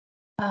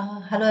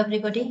Hello,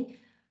 everybody.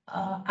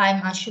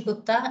 I'm Ashu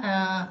Gupta,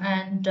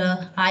 and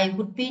I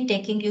would be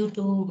taking you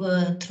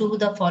through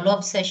the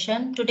follow-up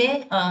session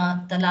today.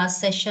 The last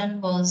session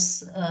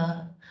was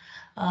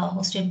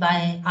hosted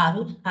by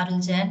Arul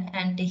Jain,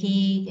 and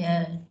he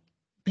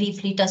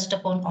briefly touched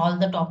upon all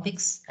the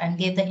topics and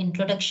gave the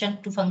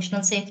introduction to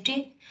functional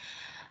safety,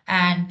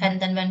 and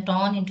then went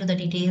on into the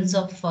details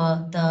of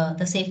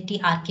the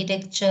safety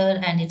architecture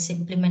and its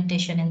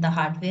implementation in the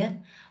hardware.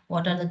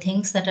 What are the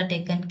things that are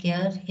taken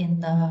care in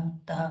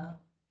the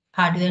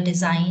hardware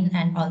design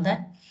and all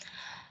that.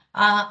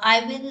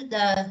 I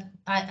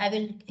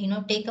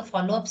will take a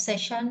follow-up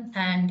session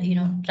and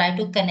try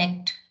to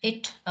connect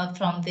it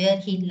from where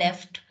he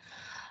left.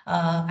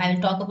 I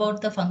will talk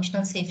about the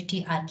functional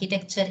safety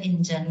architecture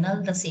in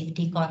general, the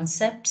safety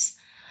concepts,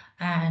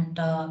 and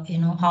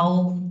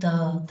how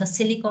the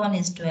silicon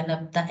is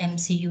developed, the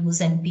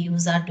MCUs and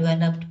PUs are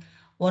developed.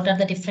 What are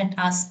the different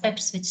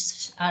aspects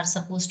which are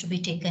supposed to be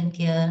taken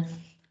care?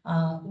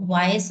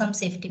 Why some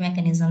safety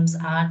mechanisms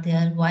are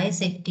there? Why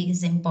safety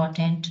is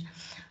important?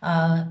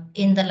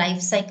 In the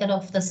life cycle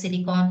of the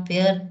silicon,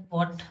 where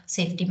what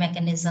safety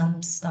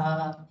mechanisms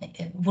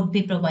would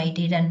be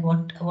provided, and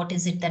what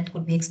is it that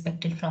could be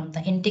expected from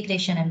the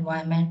integration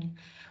environment?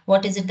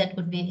 What is it that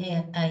could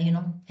be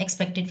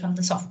expected from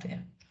the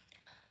software?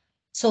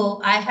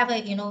 So I have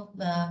a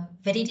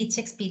very rich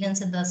experience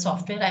in the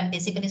software. I'm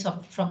basically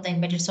from the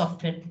embedded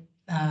software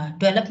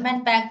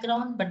development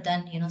background, but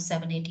then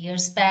 7-8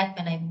 years back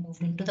when I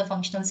moved into the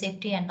functional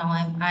safety, and now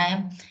I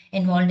am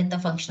involved in the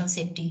functional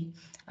safety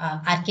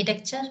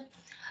architecture.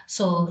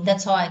 So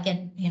that's how I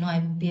can I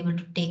will be able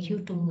to take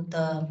you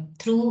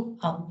through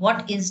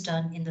what is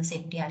done in the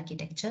safety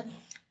architecture.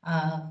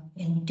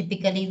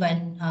 Typically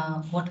when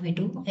what we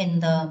do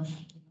in the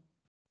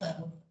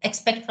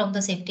expect from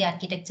the safety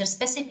architecture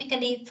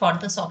specifically for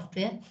the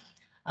software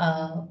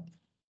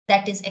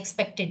that is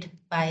expected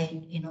by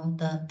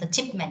the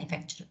chip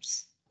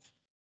manufacturers.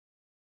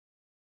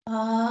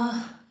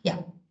 Yeah,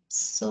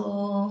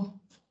 so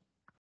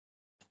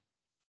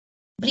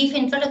brief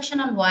introduction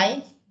on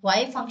why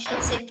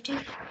functional safety.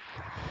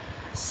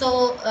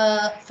 So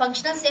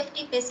functional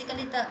safety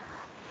basically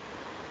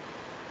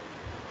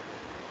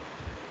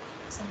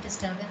some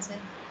disturbance here.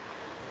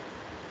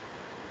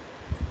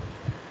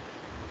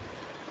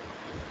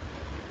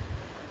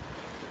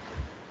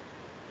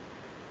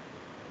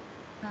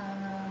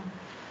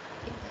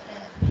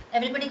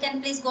 Everybody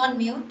can please go on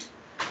mute.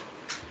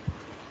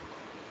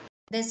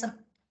 There's some.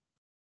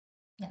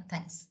 Yeah,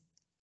 thanks.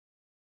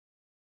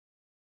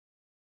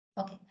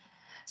 Okay.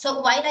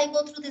 So while I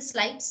go through the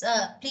slides,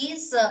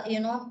 please,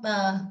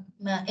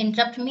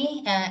 interrupt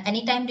me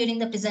anytime during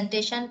the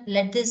presentation.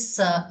 Let this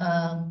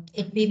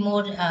it be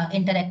more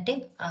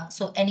interactive.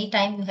 So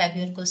anytime you have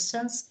your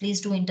questions,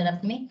 please do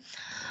interrupt me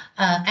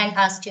and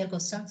ask your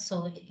questions.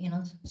 So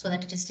so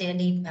that it is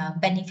really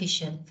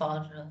beneficial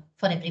for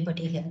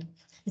everybody here.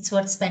 It's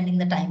worth spending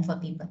the time for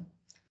people.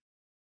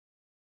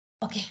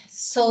 Okay,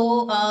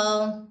 so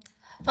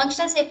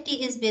functional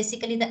safety is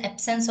basically the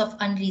absence of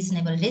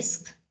unreasonable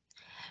risk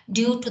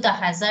due to the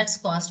hazards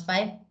caused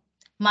by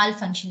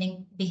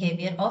malfunctioning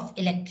behavior of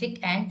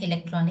electric and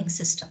electronic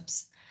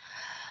systems.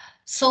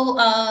 So,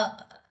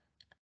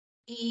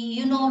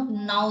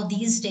 now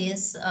these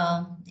days,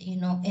 in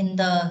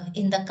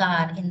the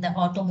car, in the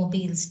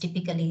automobiles,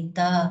 typically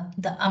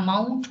the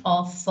amount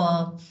of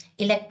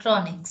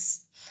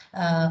electronics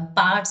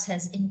parts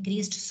has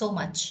increased so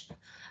much,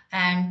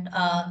 and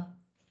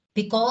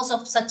because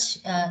of such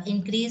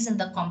increase in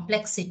the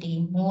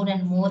complexity, more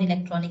and more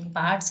electronic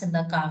parts in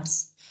the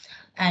cars,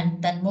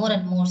 and then more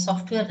and more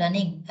software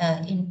running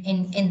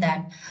in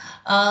that.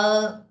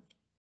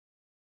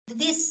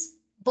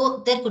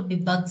 There could be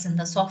bugs in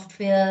the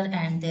software,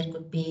 and there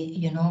could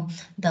be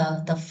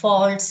the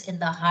faults in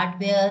the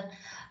hardware.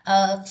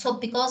 So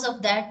because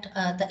of that,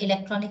 the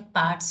electronic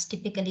parts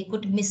typically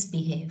could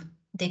misbehave.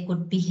 They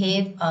could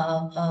behave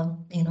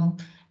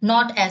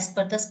not as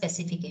per the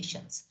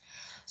specifications.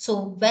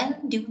 So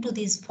when due to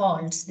these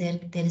faults there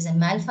is a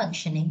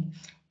malfunctioning,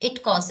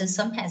 it causes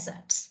some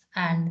hazards,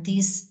 and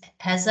these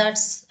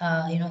hazards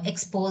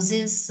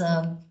exposes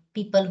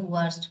people who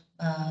are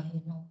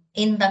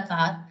in the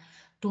car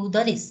to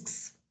the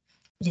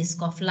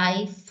risk of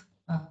life,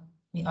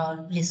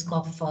 or risk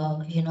of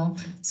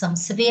some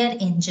severe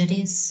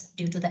injuries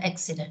due to the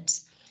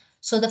accidents.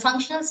 So the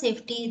functional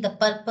safety, the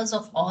purpose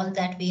of all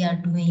that we are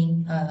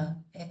doing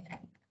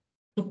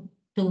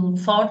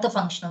for the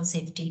functional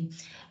safety,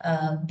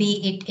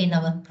 be it in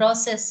our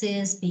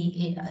processes,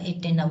 be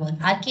it in our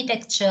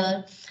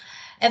architecture,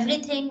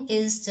 everything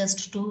is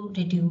just to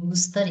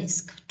reduce the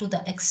risk to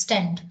the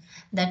extent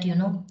that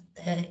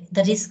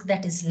the risk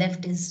that is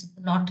left is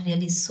not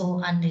really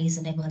so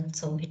unreasonable.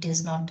 So it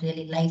is not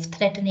really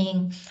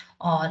life-threatening,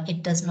 or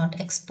it does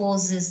not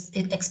expose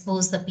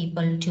the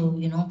people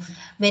to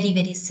very,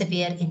 very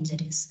severe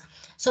injuries.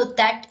 So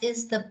that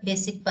is the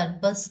basic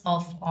purpose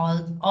of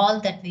all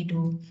that we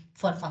do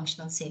for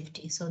functional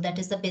safety. So that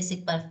is the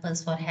basic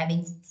purpose for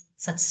having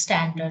such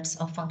standards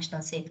of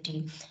functional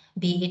safety,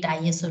 be it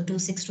ISO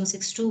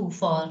 26262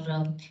 for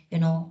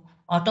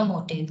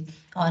automotive,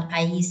 or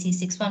IEC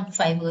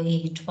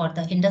 61508 for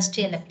the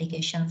industrial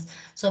applications.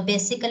 So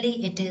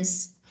basically, it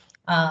is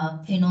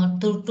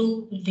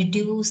to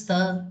reduce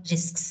the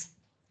risks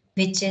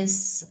which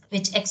is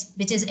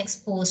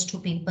exposed to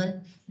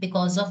people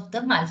because of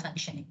the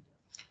malfunctioning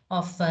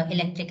of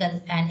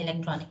electrical and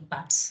electronic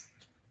parts.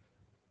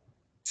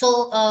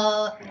 So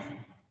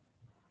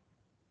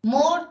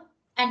more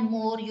and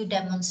more you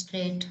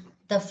demonstrate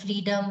the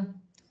freedom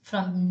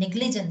from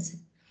negligence,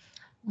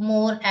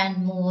 more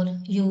and more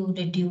you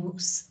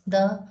reduce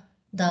the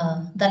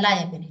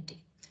liability.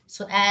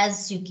 So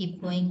as you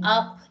keep going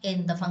up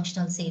in the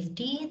functional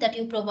safety that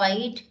you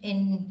provide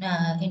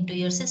into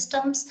your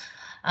systems,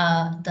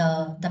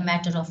 the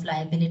matter of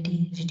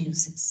liability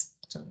reduces.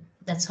 So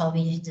that's how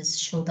we just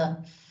show the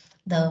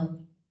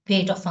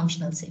weight of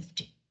functional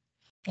safety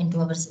into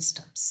our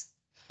systems.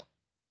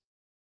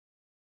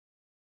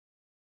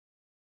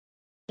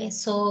 Okay,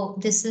 so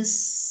this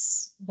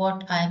is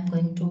what I am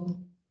going to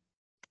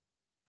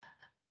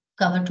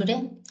cover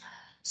today.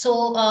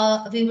 So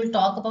we will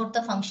talk about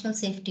the functional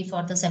safety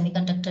for the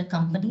semiconductor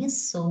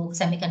companies. So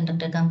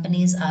semiconductor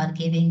companies are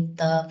giving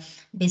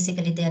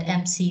basically their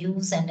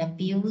MCUs and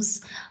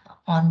MPUs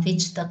on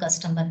which the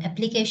customer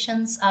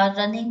applications are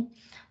running.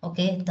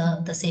 Okay,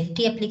 the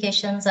safety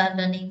applications are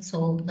running.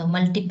 So the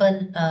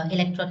multiple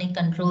electronic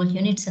control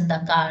units in the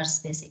cars,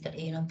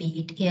 basically, be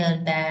it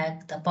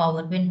airbag, the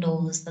power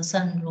windows, the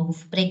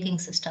sunroof, braking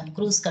system,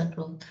 cruise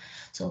control.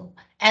 So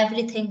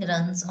everything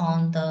runs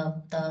on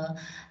the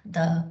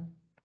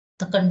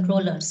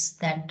controllers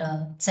that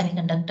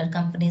semiconductor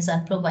companies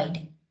are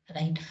providing,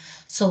 right?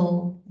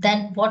 So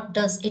then what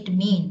does it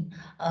mean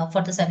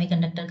for the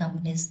semiconductor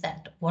companies,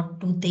 that what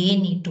do they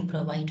need to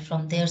provide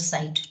from their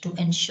side to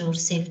ensure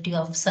safety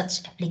of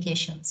such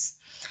applications?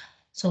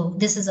 So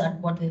this is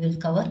what we will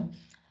cover.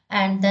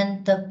 And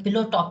then the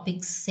below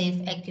topics: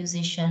 safe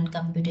acquisition,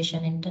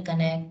 computation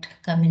interconnect,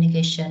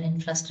 communication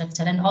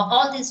infrastructure, and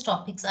all these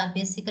topics are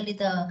basically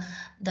the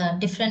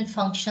different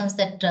functions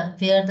that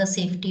where the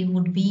safety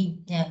would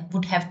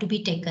have to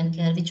be taken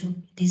care,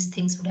 these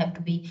things would have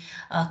to be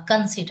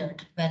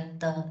considered when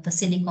the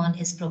silicon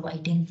is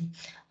providing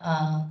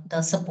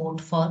the support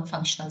for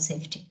functional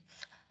safety.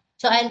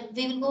 So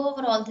we will go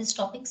over all these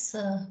topics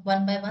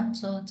one by one.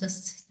 So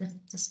just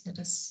let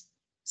us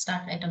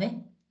start right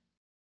away.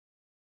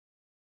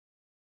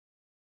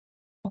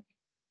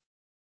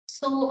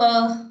 So,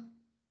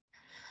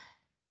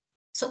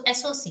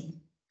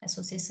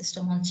 SoC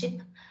system on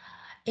chip,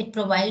 it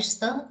provides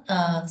the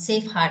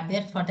safe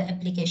hardware for the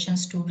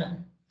applications to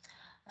run.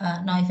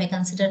 Now, if I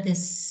consider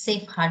this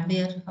safe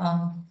hardware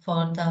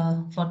for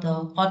the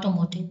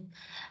automotive,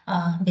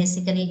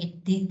 basically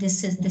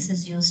this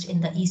is used in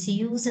the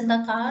ECUs in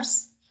the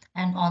cars,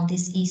 and on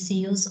these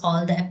ECUs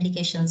all the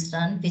applications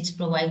run which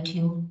provide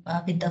you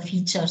with the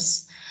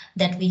features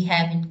that we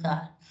have in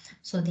car.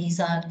 So these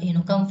are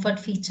comfort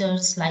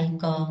features like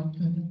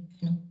the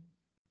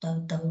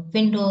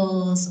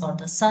windows or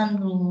the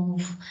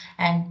sunroof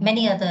and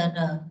many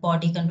other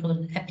body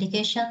control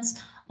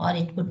applications, or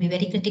it could be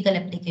very critical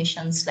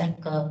applications like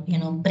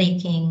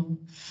braking,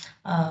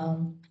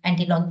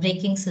 anti-lock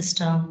braking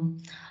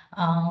system,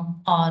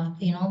 or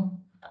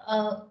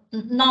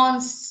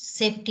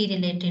non-safety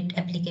related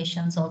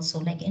applications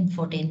also, like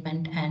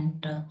infotainment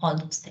and all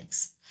those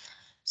things.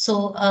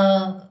 So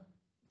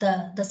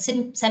the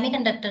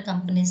semiconductor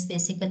companies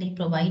basically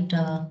provide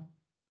the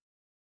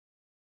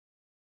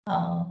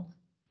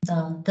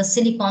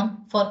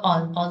silicon for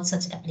all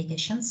such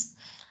applications.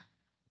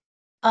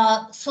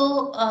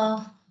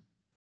 When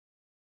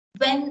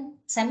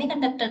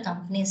semiconductor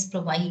companies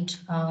provide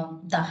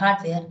the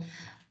hardware,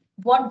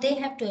 what they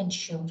have to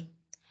ensure,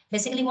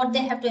 basically what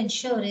they have to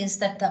ensure is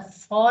that the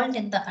fault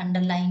in the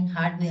underlying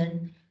hardware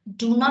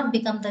do not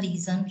become the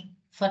reason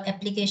for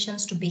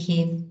applications to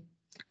behave,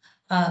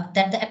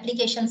 that the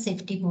application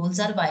safety goals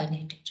are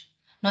violated.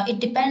 Now, it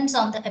depends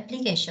on the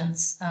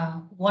applications,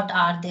 what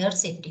are their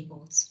safety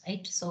goals,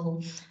 right?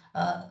 So,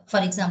 for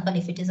example,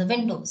 if it is a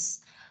Windows,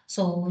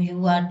 so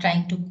you are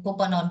trying to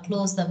open or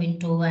close the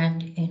window,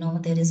 and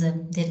there is a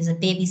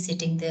baby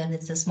sitting there,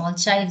 there's a small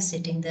child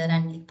sitting there,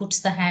 and it puts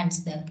the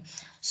hands there.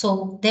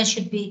 So there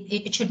should be,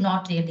 it should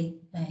not really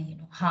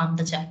harm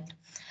the child.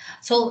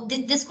 So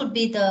this could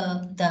be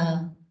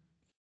the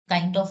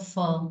kind of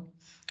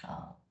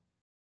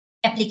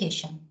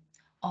application,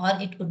 or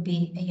it could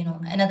be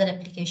another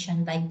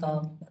application like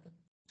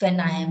when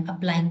I am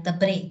applying the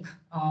brake,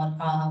 or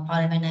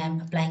when I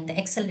am applying the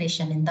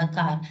acceleration in the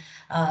car,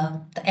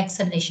 the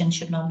acceleration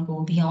should not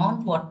go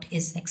beyond what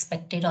is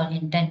expected or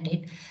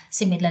intended.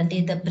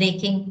 Similarly, the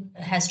braking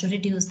has to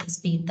reduce the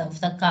speed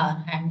of the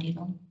car, and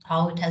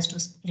how it has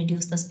to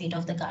reduce the speed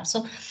of the car.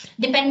 So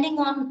depending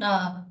on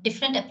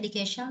different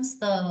applications,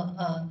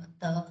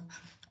 the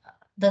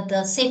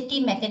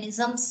safety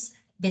mechanisms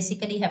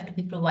basically have to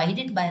be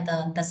provided by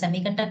the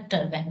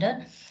semiconductor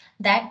vendor,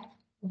 that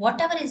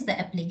whatever is the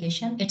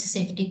application, its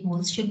safety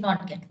goals should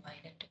not get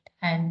violated.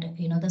 And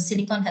the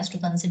silicon has to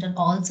consider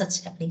all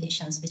such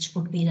applications which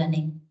could be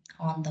running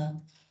on the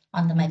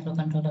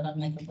microcontroller or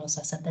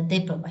microprocessor that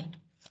they provide.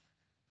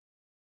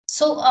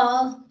 So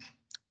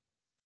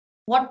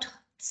what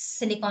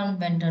silicon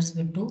vendors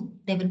will do,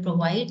 they will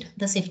provide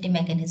the safety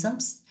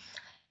mechanisms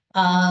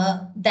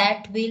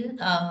that will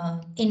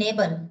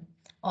enable,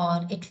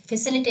 or it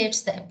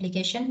facilitates the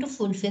application to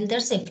fulfill their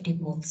safety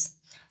goals.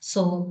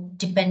 So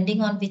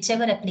depending on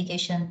whichever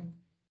application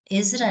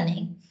is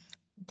running,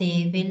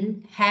 they will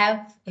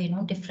have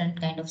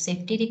different kind of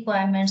safety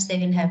requirements, they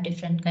will have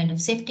different kind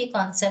of safety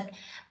concept,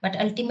 but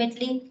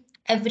ultimately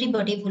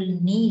everybody will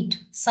need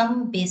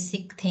some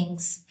basic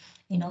things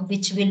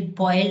which will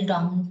boil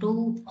down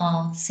to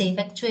safe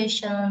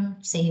actuation,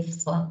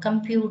 safe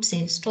compute,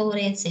 safe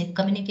storage, safe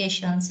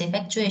communication, safe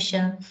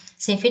actuation,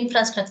 safe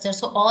infrastructure.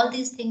 So all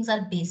these things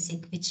are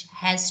basic, which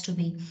has to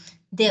be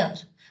there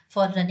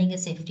for running a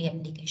safety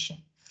application.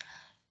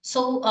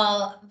 So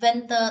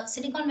when the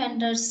silicon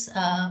vendors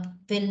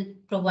will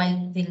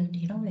provide,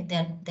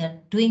 they're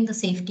doing the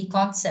safety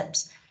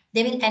concepts,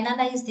 they will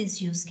analyze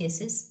these use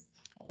cases,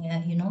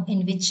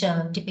 in which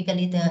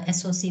typically the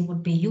SoC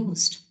would be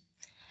used.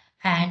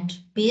 And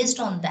based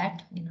on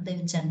that, they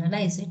will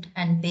generalize it,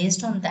 and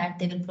based on that,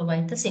 they will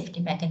provide the safety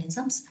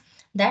mechanisms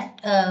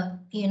that,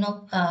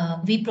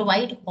 we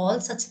provide all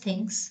such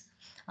things,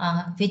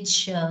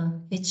 which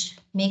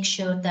make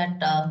sure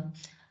that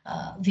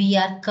we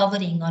are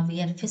covering, or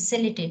we are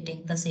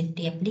facilitating the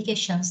safety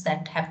applications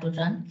that have to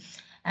run,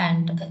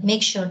 and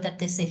make sure that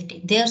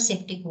their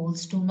safety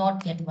goals do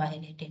not get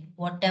violated.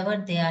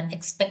 Whatever they are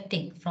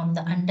expecting from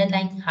the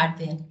underlying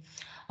hardware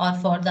or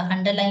for the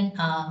underlying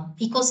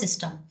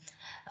ecosystem,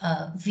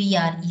 we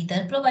are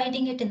either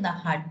providing it in the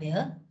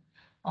hardware,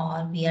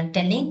 or we are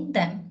telling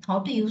them how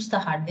to use the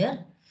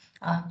hardware,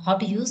 how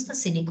to use the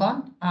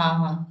silicon,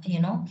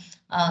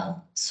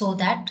 so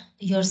that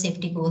your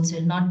safety goals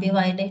will not be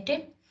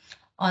violated.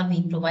 Or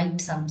we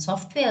provide some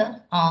software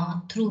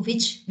through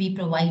which we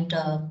provide,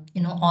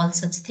 all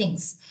such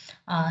things.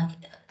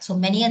 So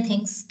many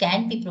things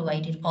can be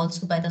provided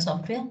also by the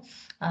software.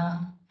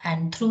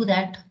 And through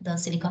that, the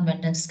silicon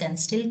vendors can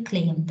still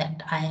claim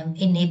that I am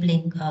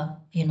enabling,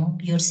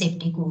 your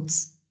safety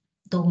goals,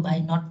 though by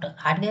not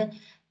hardware,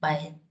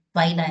 while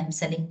I am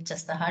selling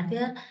just the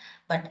hardware,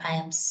 but I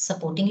am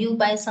supporting you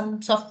by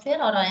some software,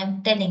 or I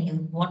am telling you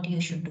what you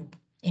should do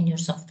in your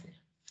software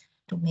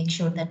to make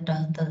sure that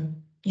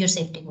your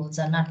safety goals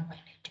are not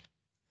violated.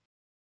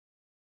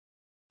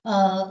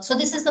 So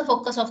this is the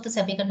focus of the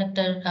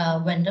semiconductor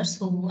vendors,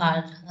 who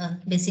are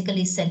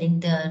basically selling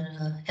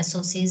their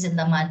SoCs in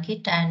the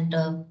market, and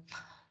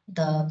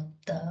the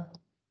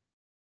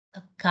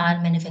car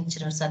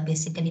manufacturers are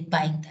basically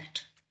buying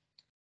that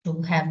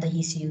to have the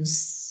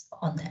ECUs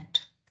on that.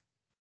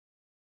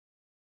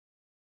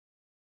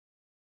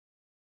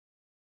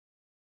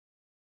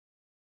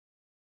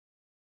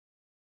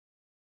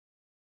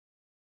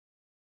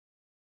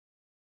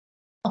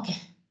 Okay.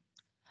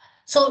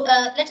 So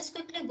let us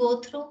quickly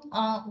go through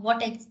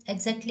what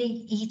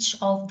exactly each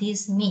of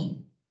these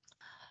mean.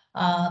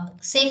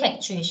 Safe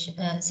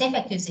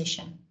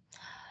acquisition.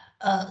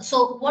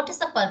 So what is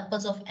the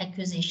purpose of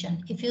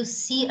acquisition? If you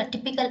see a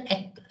typical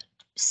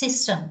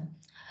system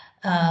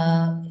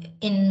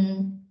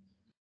in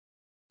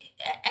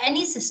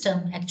any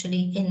system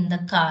actually in the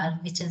car,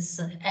 which is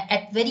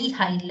at very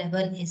high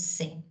level, is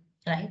same,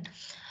 right?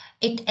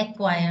 It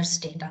acquires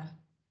data.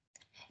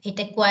 It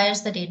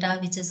acquires the data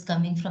which is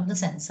coming from the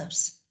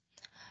sensors.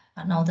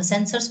 Now the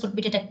sensors could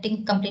be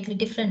detecting completely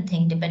different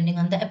thing depending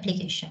on the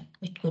application.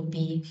 It could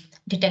be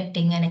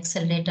detecting an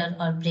accelerator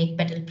or brake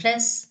pedal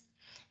press.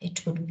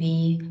 It could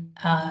be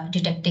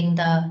detecting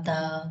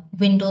the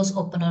windows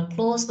open or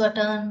close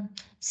button,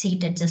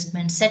 seat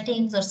adjustment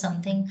settings or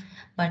something,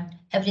 but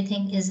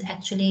everything is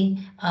actually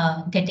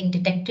getting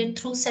detected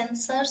through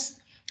sensors,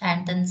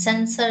 and then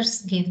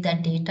sensors give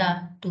that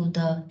data to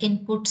the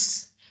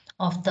inputs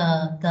of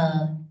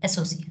the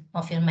SoC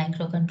of your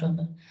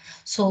microcontroller.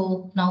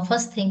 So now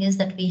first thing is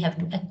that we have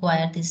to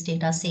acquire this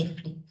data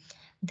safely.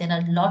 There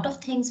are a lot of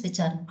things which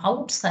are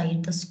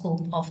outside the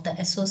scope of the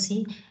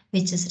SoC,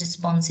 which is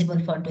responsible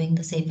for doing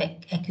the safe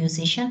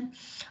acquisition.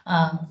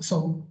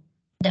 So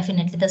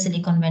definitely the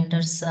silicon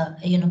vendors,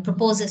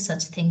 proposes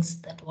such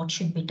things, that what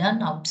should be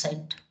done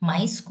outside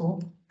my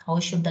scope, how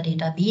should the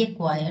data be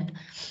acquired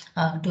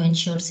to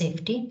ensure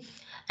safety.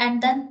 And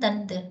then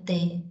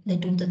they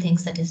do the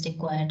things that is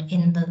required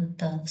in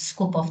the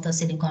scope of the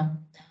silicon,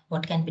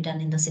 what can be done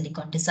in the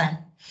silicon design.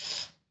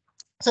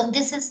 So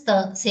this is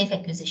the safe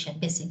acquisition,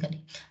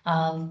 basically.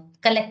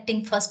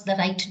 Collecting first the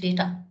right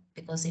data,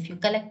 because if you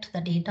collect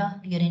the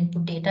data, your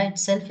input data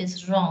itself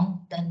is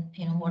wrong, then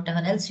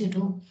whatever else you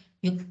do,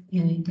 it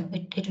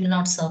will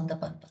not serve the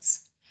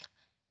purpose.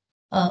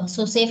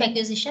 So safe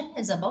acquisition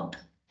is about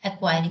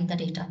acquiring the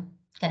data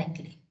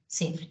correctly,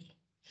 safely.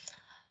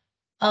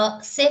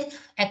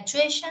 Safe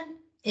actuation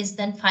is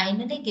then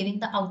finally giving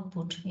the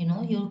output.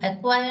 You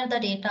acquire the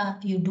data,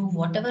 you do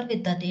whatever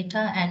with the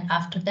data, and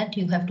after that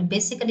you have to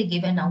basically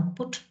give an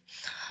output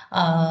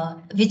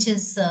which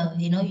is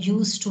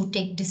used to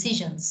take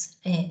decisions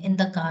in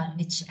the car,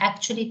 which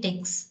actually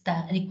takes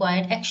the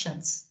required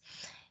actions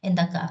in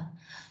the car.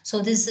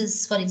 So this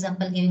is, for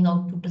example, giving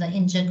output to the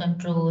engine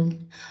control,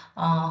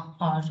 or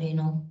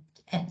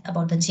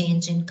about the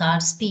change in car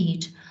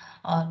speed,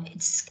 or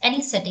it's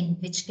any setting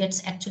which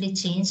gets actually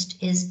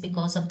changed is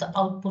because of the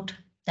output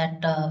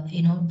that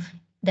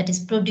that is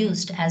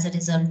produced as a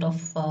result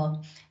of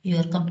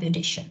your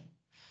computation.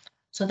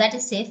 So that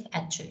is safe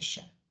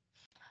actuation.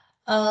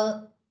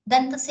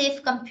 Then the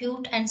safe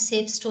compute and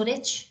safe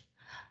storage.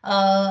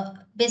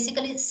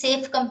 Basically,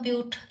 safe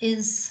compute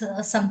is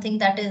something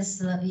that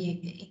is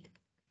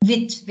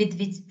which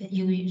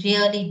you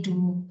really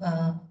do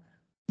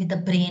with the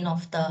brain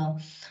of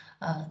the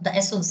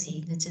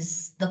SoC, which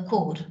is the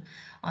core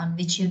on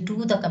which you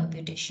do the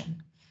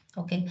computation.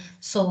 Okay,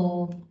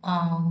 so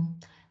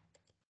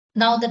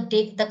now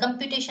the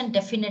computation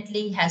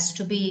definitely has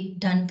to be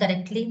done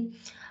correctly.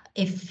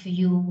 If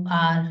you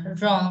are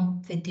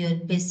wrong with your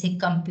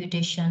basic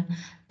computation,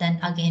 then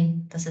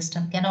again the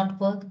system cannot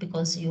work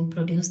because you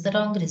produce the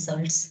wrong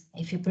results.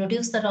 If you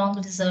produce the wrong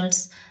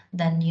results,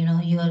 then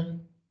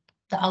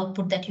the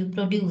output that you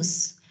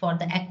produce for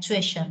the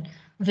actuation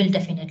will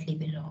definitely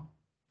be wrong,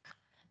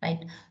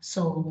 right?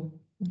 So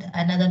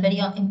another very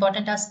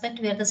important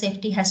aspect where the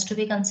safety has to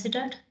be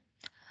considered.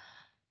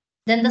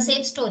 Then the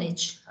safe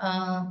storage.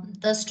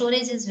 The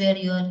storage is where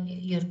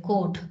your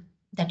code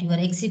that you are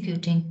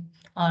executing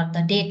or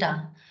the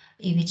data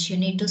which you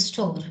need to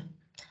store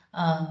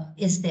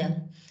is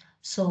there.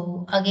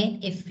 So again,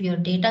 if your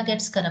data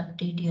gets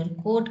corrupted, your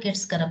code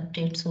gets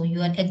corrupted, so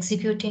you are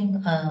executing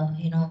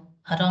a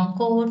wrong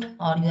code,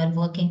 or you are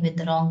working with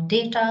the wrong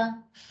data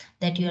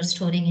that you are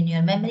storing in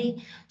your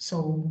memory.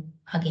 So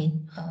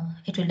again,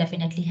 it will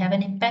definitely have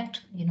an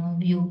impact.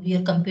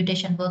 Your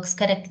computation works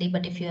correctly,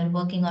 but if you are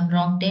working on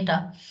wrong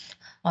data,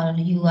 or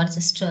you are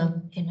just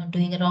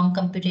doing a wrong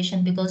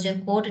computation because your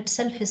code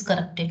itself is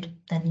corrupted,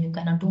 then you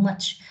cannot do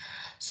much.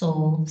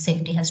 So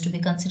safety has to be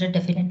considered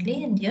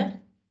definitely in your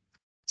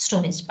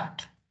storage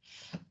part.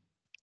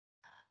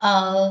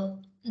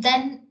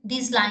 Then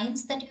these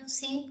lines that you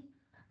see,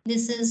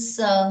 this is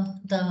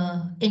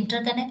the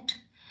interconnect,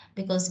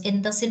 because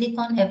in the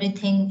silicon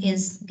everything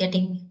is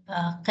getting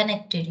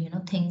connected.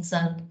 Things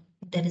are,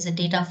 there is a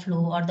data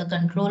flow or the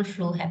control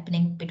flow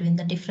happening between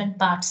the different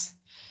parts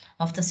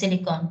of the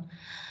silicon.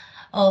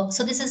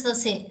 So this is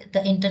the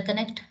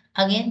interconnect.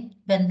 Again,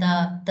 when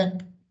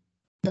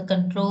the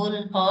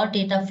control or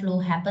data flow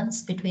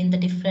happens between the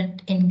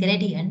different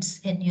ingredients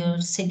in your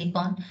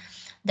silicon,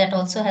 that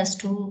also has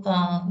to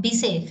be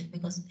safe,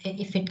 because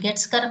if it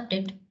gets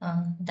corrupted,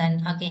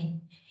 then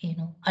again,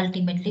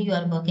 ultimately you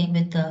are working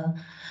with the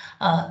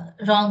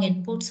wrong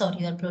inputs, or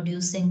you are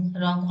producing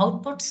wrong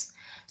outputs.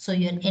 So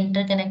your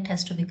interconnect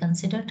has to be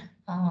considered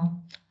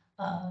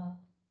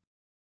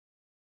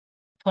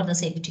for the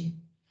safety.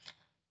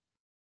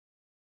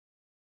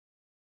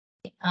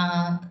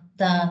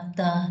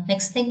 The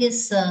next thing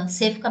is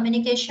safe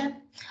communication.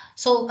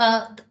 So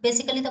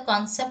basically the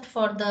concept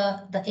for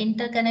the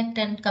interconnect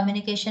and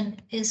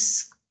communication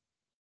is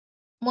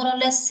more or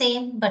less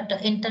same, but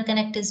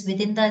interconnect is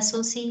within the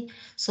SoC.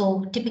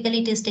 So typically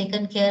it is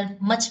taken care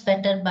much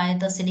better by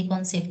the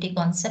silicon safety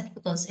concept,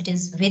 because it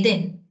is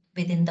within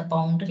the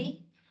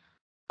boundary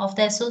of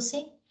the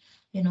SoC.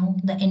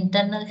 The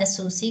internal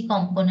SoC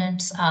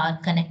components are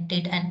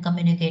connected and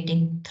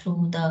communicating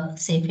through the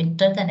safe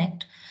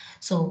interconnect.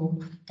 So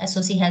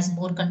SoC has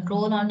more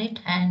control on it,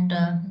 and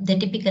they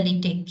typically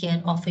take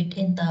care of it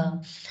in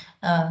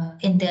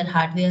their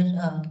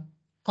hardware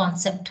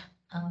concept.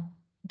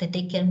 They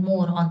take care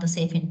more on the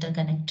safe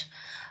interconnect.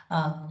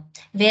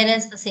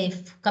 Whereas the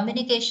safe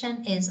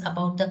communication is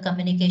about the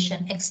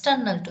communication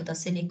external to the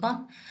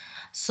silicon.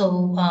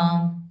 So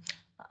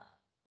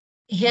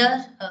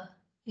here,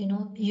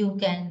 you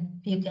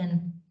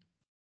can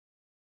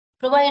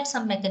provide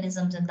some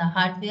mechanisms in the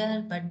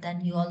hardware, but then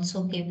you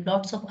also give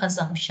lots of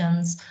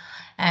assumptions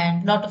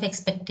and lot of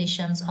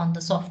expectations on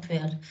the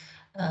software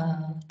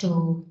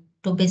to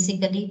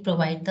basically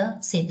provide the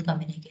safe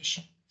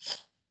communication.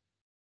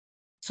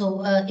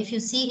 So if you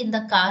see in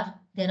the car,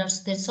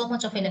 there's so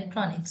much of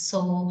electronics.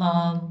 So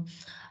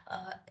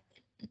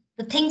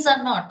the things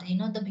are not,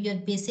 your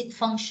basic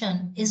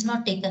function is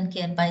not taken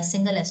care by a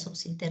single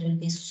SoC. There will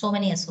be so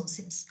many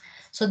SoCs.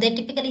 So they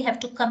typically have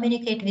to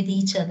communicate with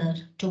each other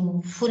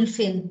to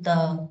fulfill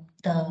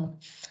the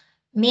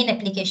main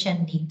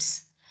application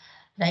needs,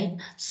 right?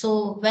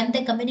 So when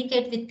they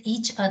communicate with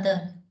each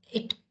other,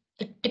 it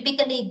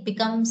typically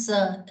comes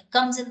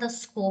in the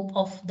scope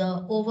of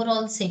the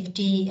overall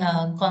safety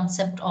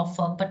concept of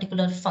a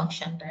particular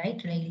function,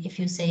 right? Like if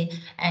you say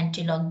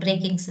anti-lock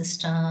braking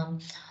system,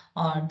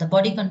 or the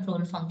body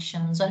control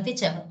functions, or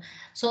whichever.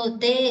 So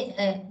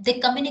they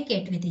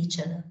communicate with each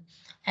other,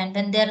 and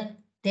when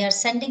they are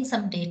sending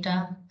some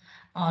data,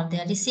 or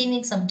they are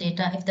receiving some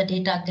data, if the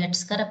data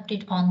gets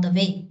corrupted on the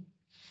way,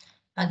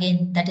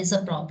 again, that is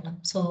a problem.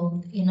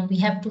 So we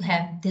have to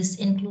have this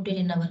included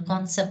in our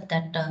concept,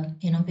 that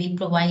we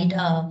provide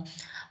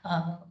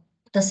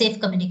the safe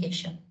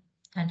communication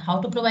And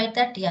how to provide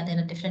that? Yeah, there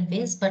are different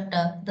ways, but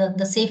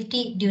the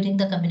safety during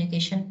the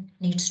communication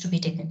needs to be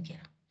taken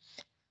care.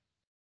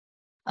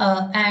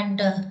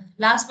 And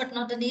last but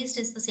not the least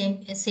is the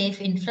same safe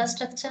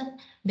infrastructure,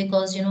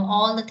 because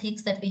all the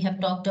things that we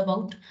have talked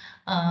about,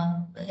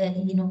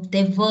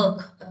 they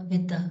work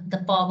with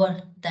the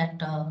power that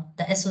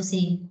the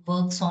SoC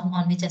works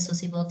on which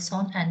SoC works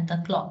on, and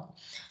the clock.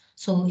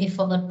 So if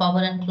our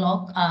power and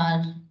clock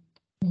are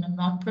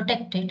not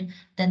protected,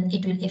 then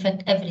it will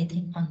affect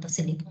everything on the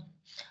silicon.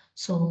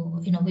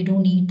 So we do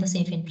need the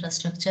safe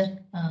infrastructure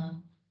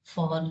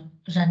for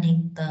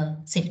running the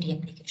safety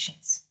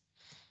applications.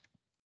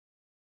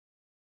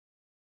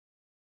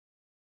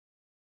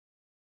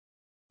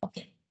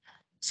 Okay.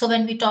 So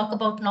when we talk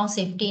about now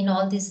safety in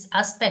all these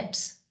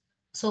aspects,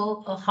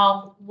 so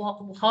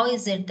how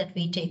is it that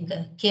we take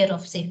care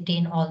of safety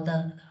in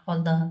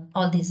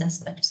all these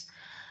aspects?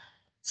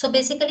 So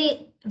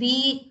basically,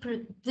 we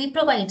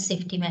provide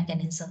safety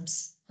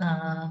mechanisms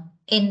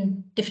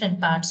in different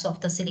parts of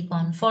the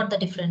silicon for the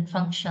different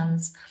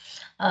functions.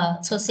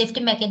 So safety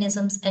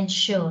mechanisms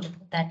ensure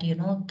that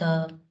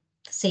the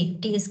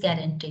safety is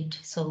guaranteed.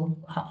 So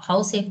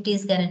how safety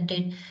is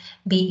guaranteed,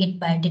 be it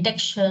by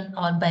detection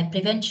or by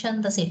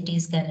prevention, the safety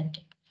is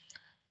guaranteed.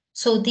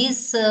 So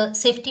these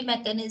safety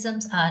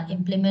mechanisms are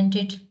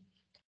implemented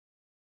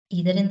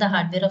either in the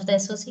hardware of the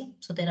SoC.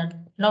 So there are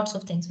lots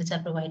of things which are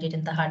provided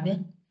in the hardware.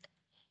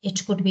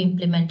 It could be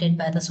implemented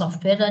by the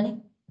software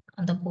running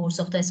on the cores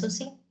of the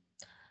SoC,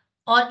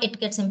 or it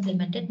gets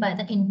implemented by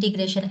the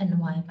integration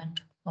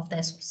environment of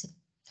the SoC.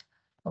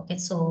 Okay,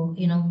 so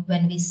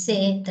when we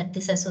say that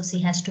this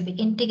SoC has to be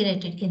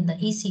integrated in the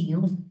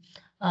ECU,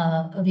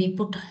 we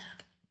put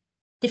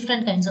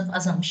different kinds of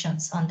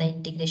assumptions on the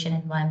integration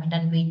environment,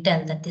 and we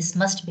tell that this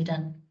must be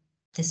done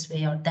this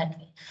way or that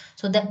way.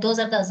 So those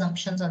are the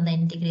assumptions on the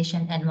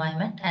integration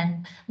environment,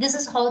 and this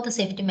is how the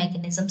safety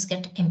mechanisms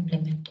get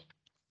implemented.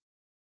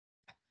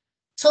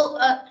 So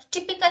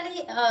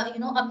typically,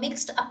 a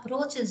mixed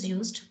approach is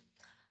used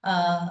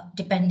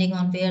depending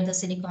on where the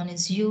silicon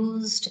is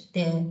used,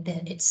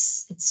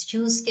 its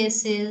use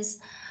cases.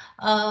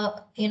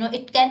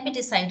 It can be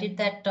decided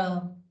that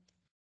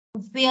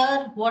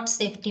where what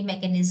safety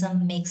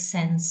mechanism makes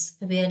sense,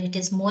 where it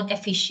is more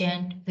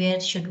efficient,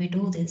 where should we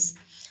do this.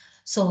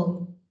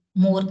 So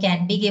more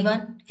can be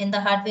given in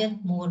the hardware,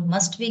 more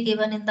must be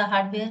given in the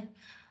hardware,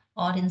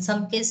 or in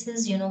some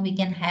cases, we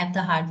can have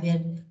the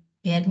hardware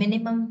bare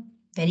minimum,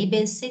 very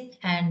basic,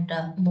 and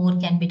more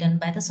can be done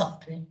by the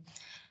software.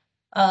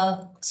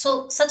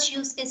 So such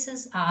use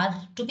cases are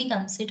to be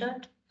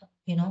considered.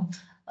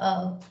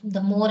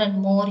 The more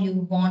and more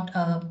you want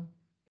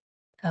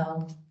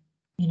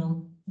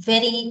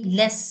very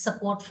less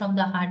support from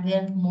the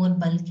hardware, more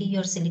bulky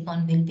your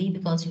silicon will be,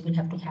 because you will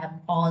have to have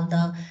all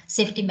the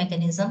safety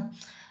mechanism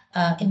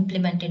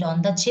implemented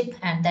on the chip,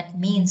 and that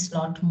means a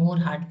lot more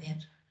hardware,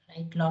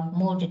 right? Lot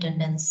more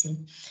redundancy.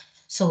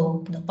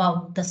 So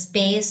about the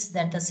space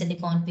that the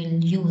silicon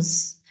will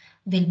use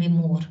will be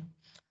more.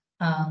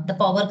 The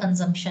power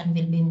consumption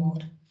will be more.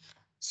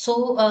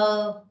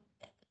 So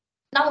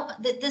now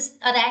this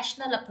a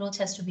rational approach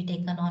has to be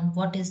taken on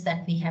what is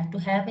that we have to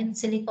have in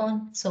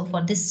silicon. So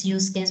for this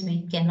use case,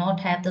 we cannot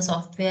have the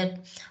software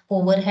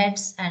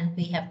overheads, and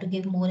we have to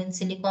give more in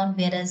silicon,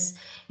 whereas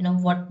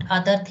what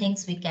other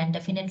things we can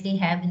definitely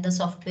have in the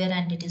software,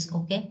 and it is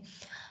okay.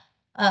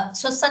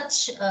 So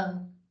such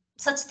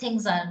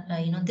things are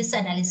this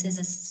analysis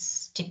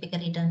is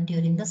typically done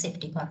during the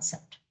safety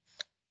concept.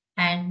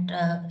 And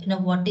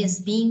what is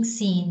being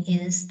seen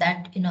is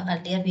that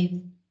earlier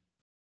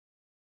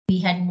we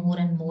had more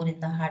and more in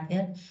the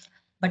hardware,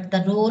 but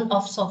the role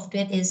of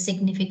software is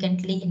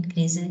significantly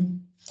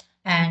increasing,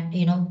 and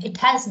it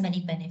has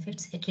many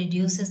benefits. It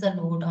reduces the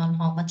load on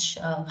how much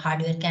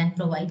hardware can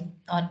provide,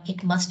 or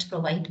it must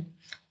provide.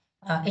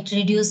 It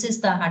reduces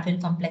the hardware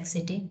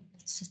complexity,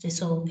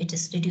 so it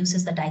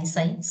reduces the die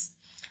size.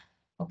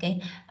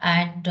 Okay,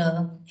 and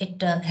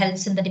it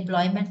helps in the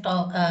deployment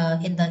of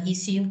in the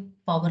ECU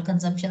power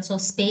consumption. So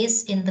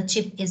space in the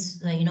chip is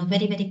very,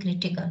 very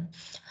critical.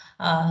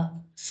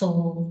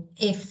 So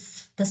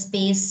if the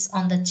space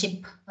on the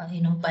chip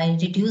by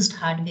reduced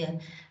hardware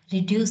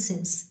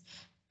reduces,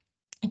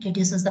 it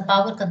reduces the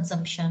power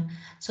consumption.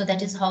 So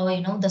that is how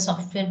the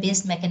software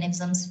based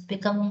mechanisms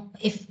become,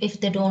 if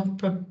they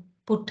don't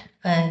put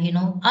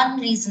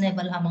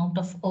unreasonable amount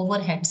of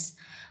overheads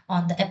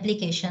on the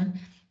application.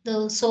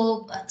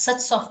 So such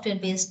software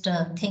based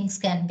things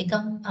can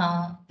become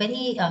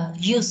very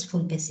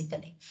useful,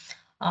 basically,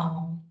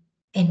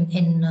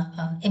 in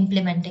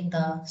implementing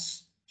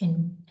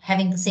in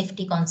having the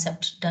safety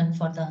concept done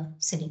for the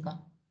silicon.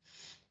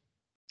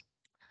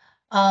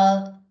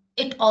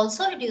 It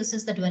also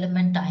reduces the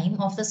development time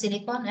of the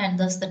silicon, and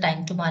thus the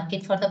time to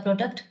market for the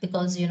product,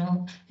 because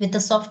with the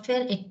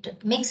software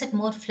it makes it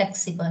more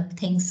flexible.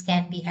 Things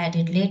can be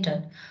added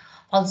later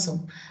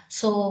also.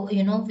 So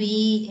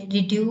we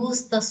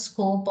reduce the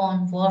scope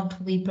on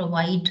what we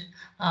provide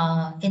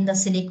in the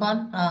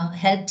silicon,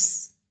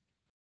 helps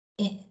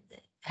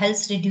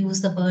helps reduce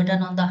the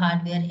burden on the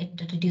hardware.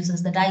 It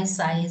reduces the die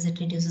size, it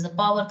reduces the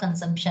power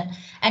consumption,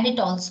 and it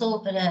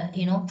also,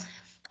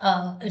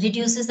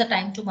 reduces the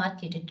time to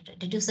market. It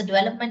reduces the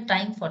development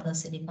time for the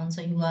silicon,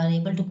 so you are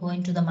able to go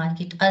into the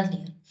market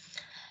earlier.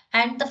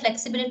 And the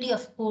flexibility,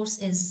 of course,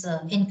 is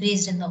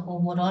increased in the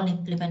overall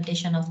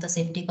implementation of the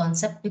safety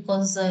concept,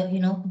 because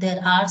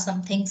there are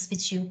some things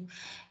which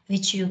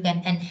you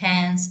can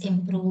enhance,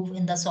 improve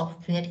in the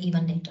software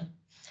even later.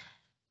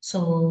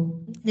 So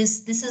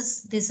this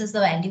is the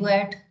value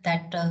add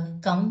that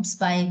comes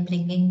by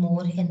bringing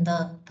more in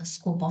the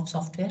scope of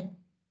software.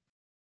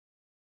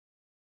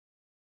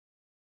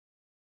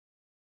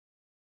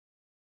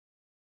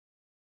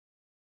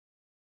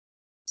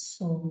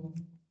 So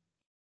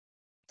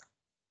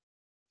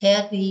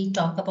here we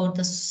talk about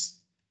the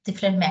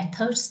different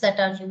methods that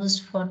are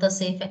used for the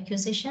safe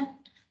acquisition.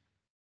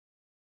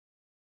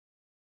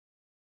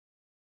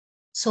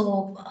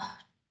 So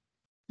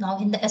now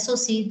in the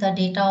SoC, the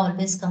data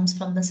always comes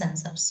from the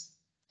sensors.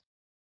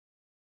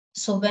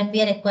 So when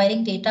we are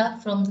acquiring data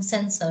from the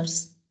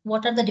sensors,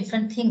 what are the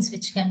different things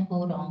which can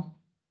go wrong,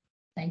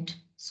 right?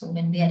 So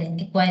when we are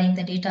acquiring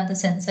the data, the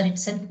sensor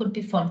itself could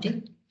be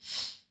faulty.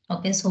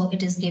 Okay, so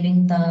it is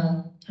giving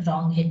the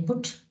wrong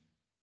input.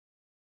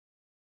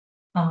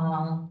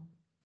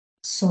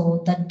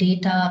 So the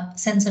data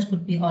sensor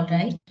could be all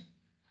right,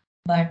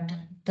 but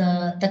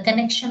the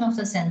connection of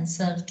the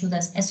sensor to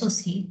the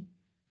SoC,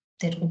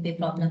 there could be a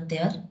problem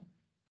there.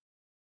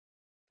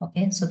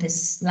 Okay, so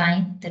this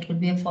line, there could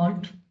be a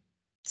fault.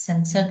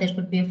 Sensor, there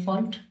could be a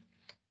fault,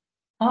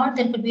 or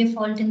there could be a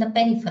fault in the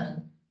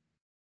peripheral,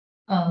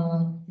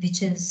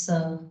 which is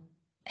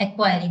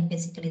acquiring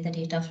basically the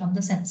data from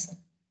the sensor.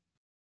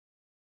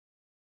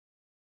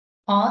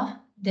 Or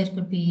there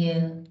could be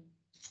a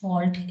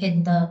fault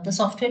in the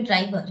software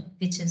driver,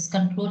 which is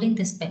controlling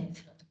this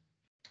peripheral.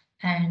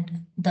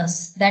 And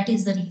thus, that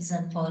is the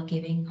reason for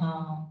giving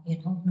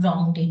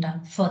wrong data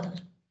further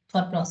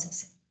for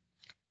processing.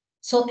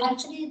 So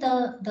actually,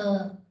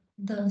 the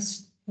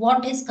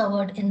what is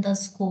covered in the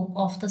scope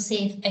of the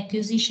safe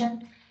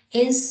acquisition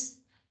is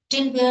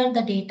till where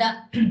the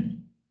data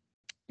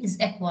is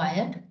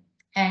acquired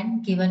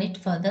and given it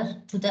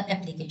further to the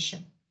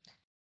application.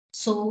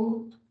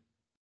 So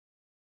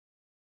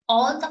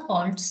all the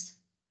faults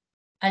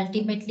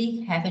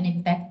ultimately have an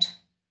impact,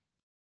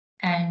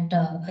 and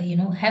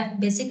have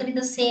basically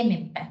the same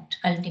impact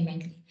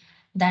ultimately,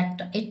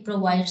 that it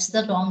provides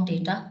the wrong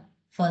data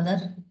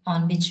further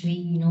on which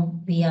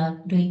we are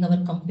doing our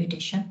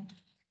computation,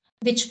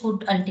 which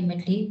could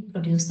ultimately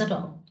produce the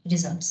wrong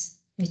results,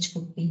 which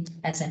could be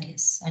as it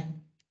is and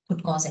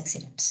could cause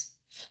accidents.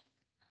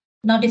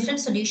 Now different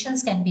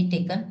solutions can be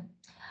taken.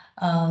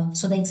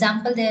 So the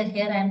example there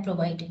here I am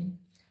providing.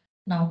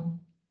 Now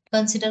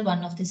consider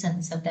one of the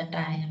sensor that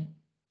I am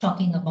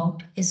talking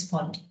about is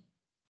faulty.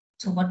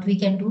 So what we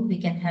can do, we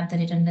can have the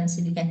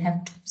redundancy, we can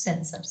have two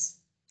sensors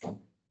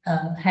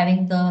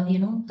having the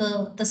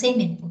same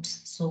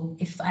inputs. So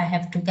if I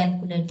have to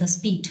calculate the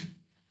speed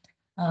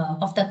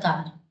of the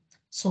car,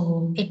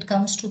 so it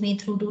comes to me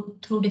through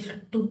two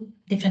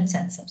different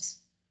sensors.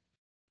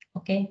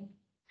 Okay,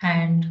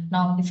 and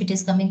now if it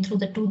is coming through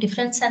the two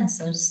different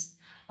sensors,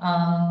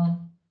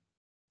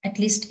 at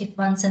least if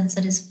one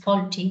sensor is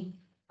faulty,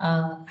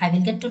 I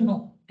will get to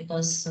know,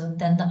 because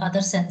then the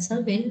other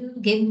sensor will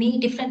give me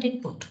different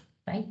input,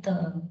 right?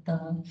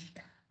 The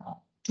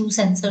two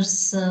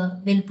sensors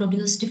will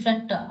produce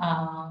different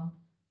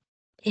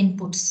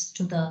inputs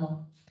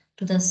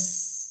to the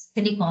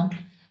silicon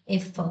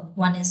if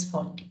one is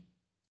faulty.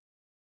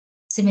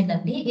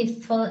 Similarly,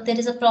 if there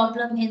is a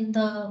problem in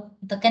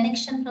the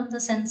connection from the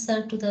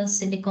sensor to the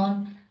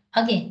silicon,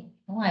 again,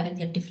 I will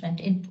get different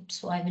inputs.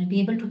 So I will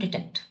be able to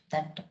detect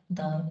that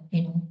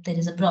there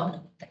is a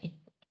problem with the input.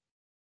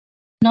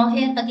 Now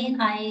here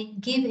again, I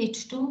give it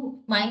to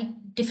my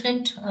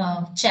different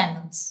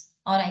channels,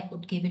 or I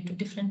could give it to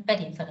different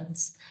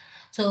peripherals.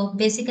 So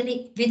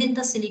basically within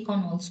the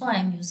silicon also, I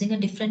am using a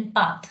different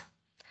path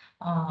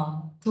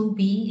to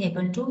be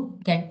able to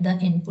get the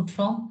input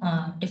from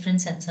different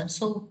sensors.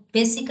 So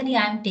basically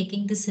I am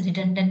taking this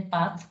redundant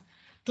path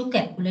to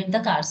calculate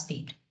the car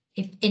speed.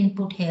 If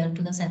input here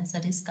to the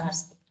sensor is car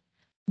speed,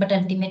 but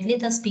ultimately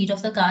the speed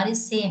of the car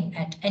is same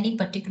at any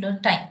particular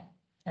time,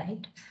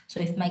 right? So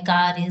if my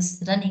car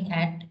is running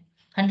at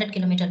 100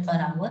 km per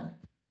hour,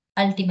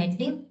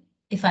 ultimately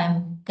if I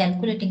am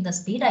calculating the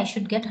speed, I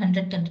should get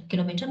 100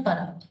 km per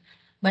hour.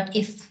 But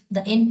if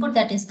the input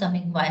that is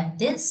coming via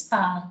this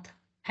path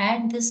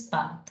and this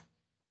path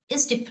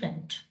is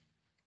different,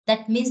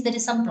 that means there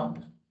is some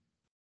problem.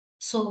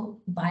 So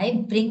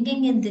by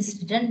bringing in this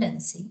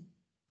redundancy,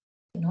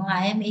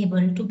 I am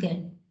able to get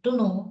to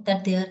know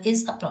that there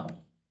is a problem.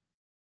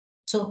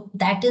 So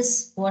that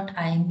is what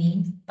I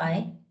mean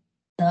by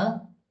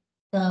the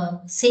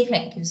safe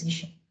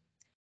acquisition.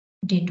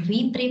 Did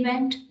we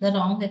prevent the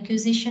wrong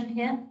acquisition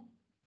here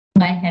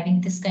by having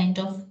this kind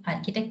of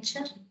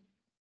architecture?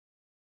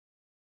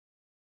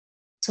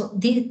 So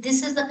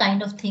this is the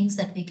kind of things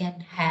that we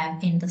can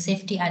have in the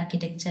safety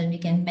architecture, we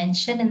can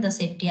mention in the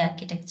safety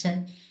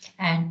architecture.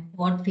 And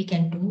what we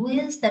can do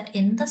is that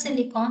in the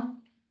silicon,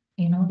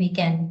 we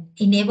can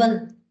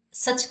enable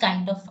such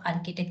kind of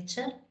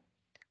architecture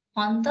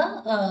on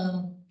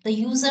the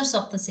users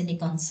of the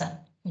silicon side.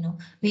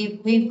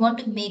 We want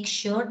to make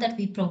sure that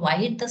we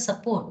provide the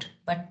support,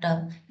 but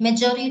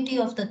majority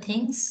of the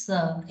things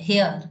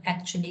here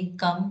actually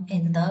come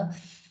in the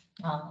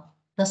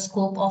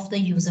scope of the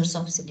users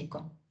of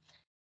silicon,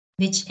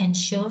 which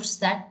ensures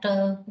that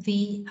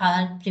we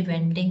are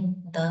preventing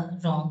the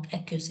wrong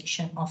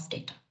acquisition of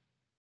data.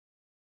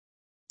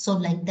 So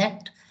like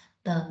that,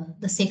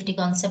 the safety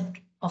concept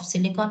of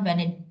silicon, when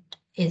it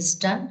is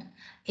done,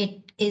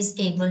 it is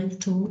able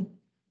to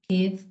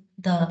give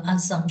the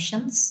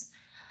assumptions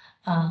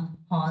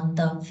on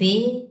the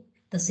way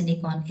the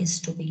silicon is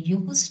to be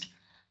used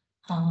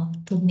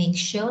to make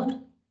sure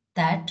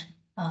that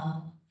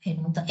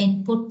the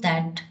input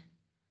that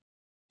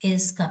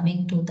is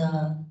coming to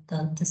the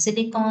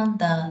silicon,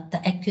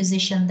 the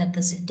acquisition that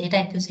the data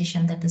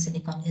acquisition that the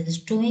silicon is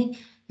doing,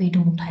 we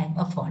don't have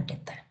a fault in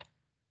that.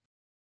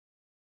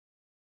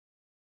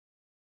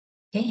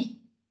 Okay.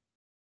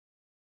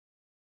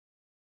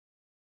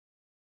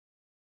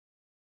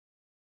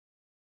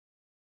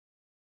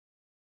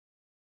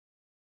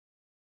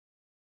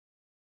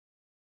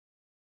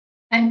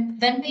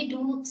 And when we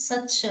do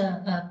such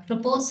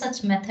propose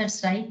such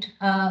methods, right?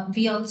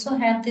 We also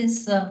have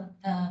this.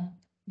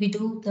 We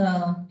do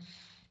the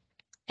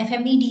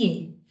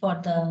FMEDA for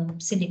the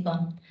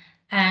silicon,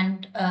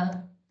 and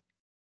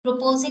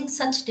proposing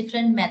such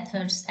different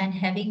methods and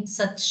having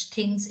such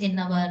things in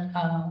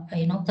our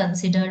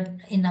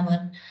considered in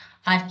our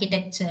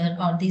architecture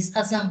or these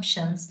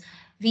assumptions,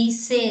 we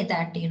say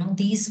that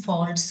these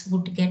faults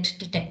would get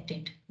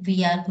detected,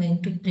 we are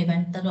going to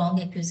prevent the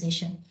wrong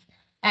acquisition,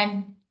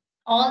 and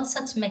all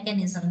such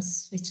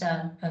mechanisms which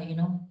are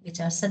which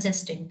are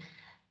suggested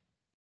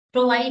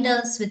provide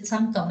us with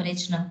some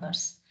coverage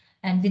numbers,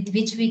 and with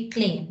which we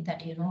claim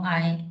that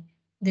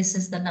this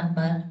is the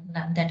number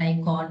that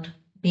I got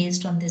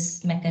based on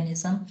this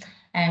mechanism.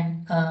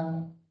 And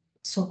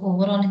so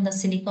overall in the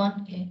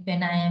silicon,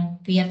 when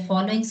we are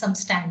following some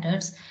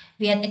standards,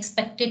 we are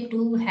expected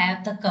to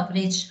have the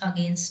coverage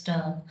against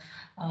uh,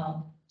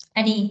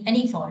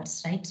 any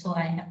faults, right? So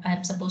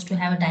I'm supposed to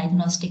have a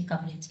diagnostic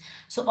coverage.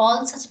 So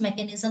all such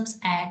mechanisms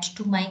add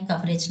to my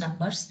coverage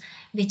numbers,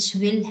 which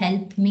will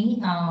help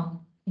me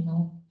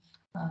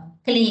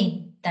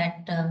claim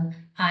that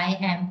I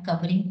am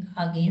covering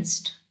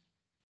against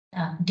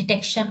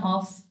detection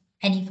of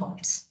any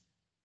faults,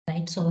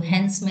 right? So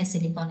hence my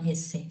silicon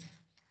is safe.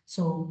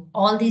 So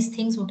all these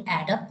things would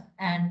add up,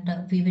 and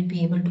we will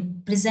be able to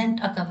present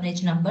a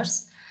coverage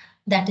numbers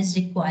that is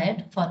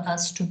required for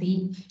us to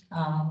be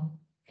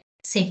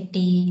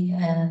safety,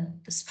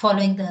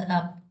 following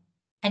the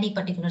any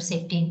particular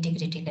safety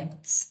integrity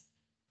levels.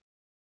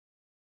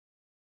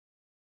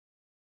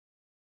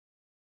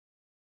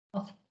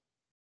 Okay.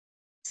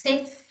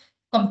 Safe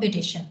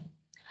computation.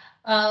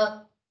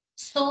 I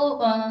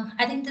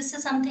think this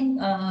is something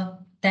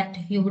that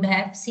you would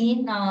have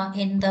seen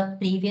in the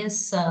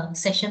previous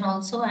session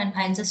also, and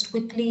I'll just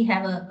quickly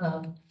have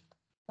a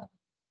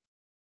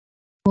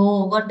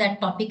go over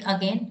that topic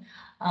again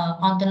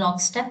on the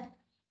log step.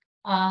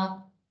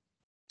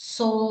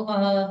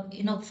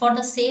 For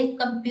the safe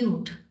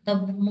compute, the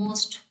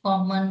most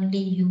commonly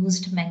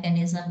used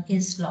mechanism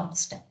is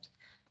lockstep.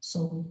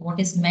 So what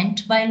is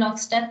meant by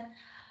lockstep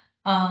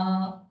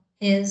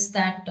is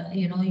that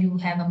you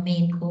have a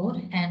main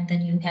core, and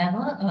then you have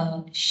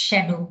a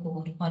shadow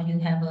core, or you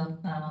have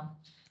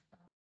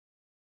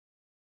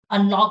a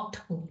locked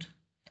core.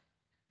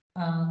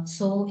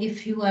 So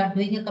if you are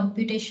doing a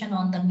computation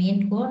on the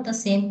main core, the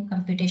same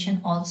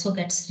computation also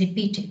gets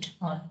repeated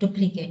or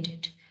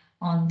duplicated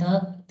on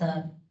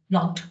the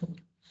locked core.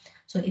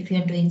 So if you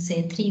are doing,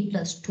 say, 3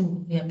 plus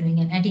 2, we are doing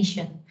an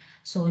addition.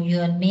 So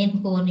your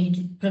main core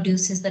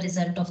produces the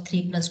result of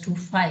 3 plus 2,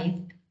 5.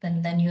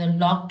 Then your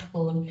locked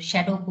core,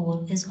 shadow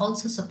core, is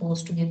also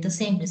supposed to give the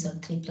same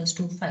result, 3 plus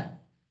 2, 5.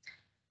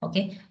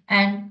 Okay,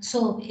 and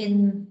so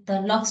in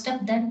the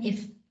lockstep, then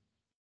if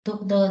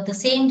the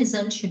same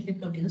result should be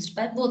produced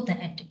by both the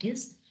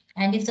entities.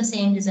 And if the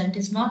same result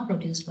is not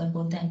produced by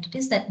both the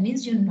entities, that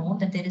means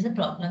that there is a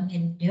problem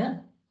in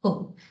your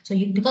code. So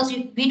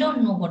we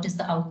don't know what is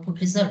the output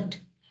result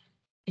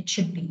it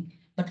should be,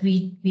 but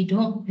we do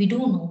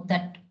know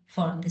that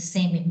for the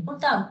same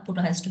input, the output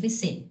has to be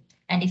same.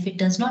 And if it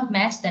does not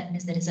match, that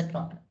means there is a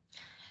problem.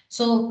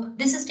 So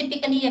this is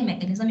typically a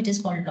mechanism. It is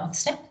called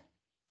lockstep.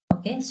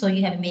 Okay, so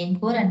you have main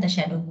core and the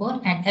shadow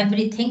core, and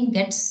everything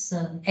gets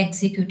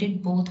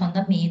executed both on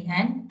the main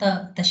and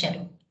the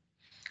shadow.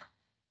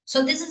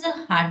 So this is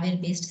a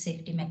hardware-based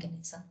safety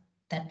mechanism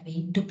that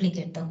we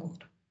duplicate the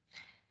code.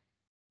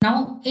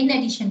 Now, in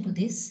addition to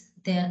this,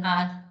 there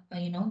are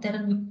a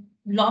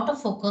lot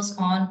of focus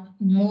on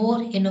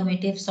more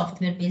innovative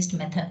software-based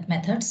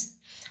methods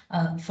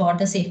for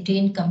the safety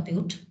in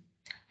compute,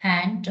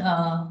 and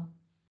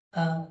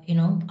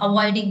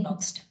avoiding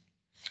lockstep.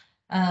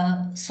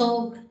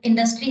 So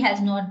industry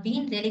has not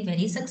been really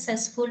very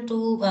successful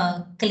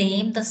to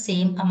claim the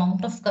same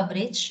amount of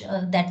coverage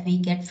that we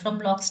get from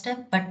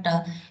lockstep, but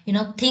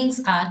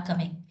things are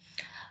coming.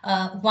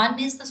 One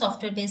is the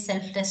software-based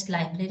self-test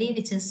library,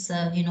 which is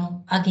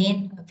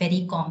again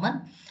very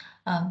common,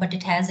 but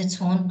it has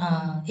its own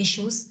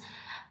issues.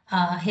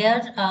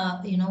 Here,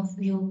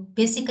 you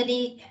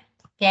basically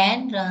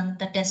can run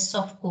the tests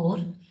of core,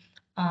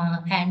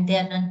 and they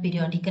are run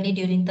periodically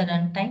during the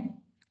runtime.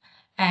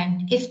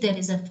 And if there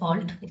is a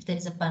fault, if there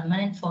is a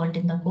permanent fault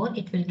in the core,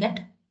 it will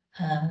get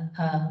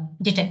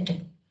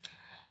detected.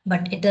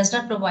 But it does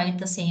not provide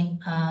the same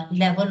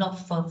level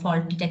of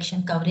fault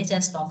detection coverage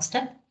as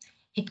lockstep.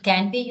 It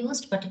can be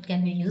used, but it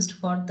can be used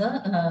for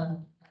the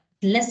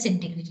less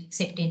integrity,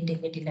 safety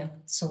integrity level.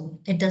 So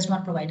it does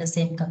not provide the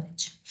same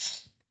coverage.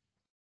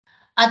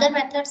 Other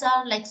methods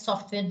are like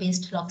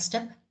software-based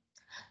lockstep.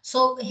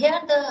 So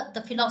here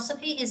the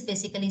philosophy is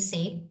basically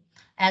same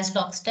as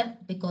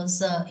lockstep,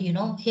 because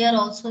here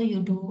also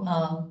you do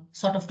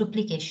sort of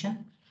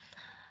duplication.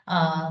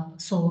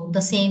 So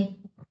the same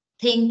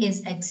thing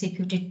is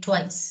executed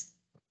twice.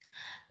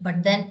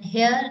 But then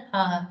here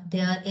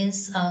there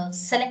is a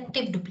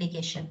selective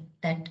duplication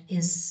that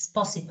is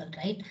possible,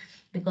 right?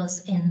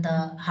 Because in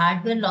the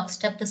hardware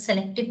lockstep, the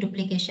selective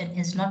duplication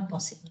is not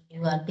possible.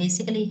 You are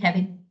basically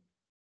having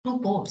two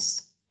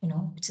ports,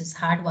 which is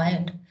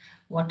hardwired.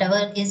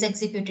 Whatever is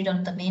executed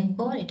on the main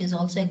core, it is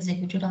also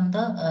executed on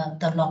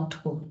the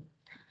locked core.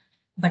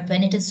 But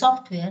when it is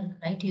software,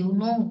 right, you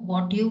know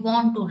what you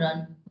want to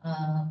run,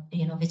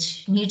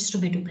 which needs to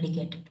be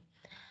duplicated.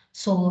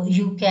 So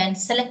you can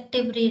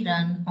selectively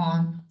run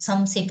on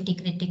some safety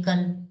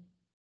critical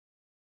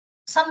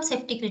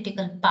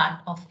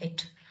part of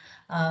it.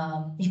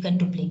 You can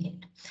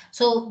duplicate.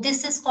 So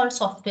this is called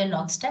software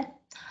lockstep.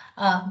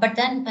 But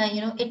then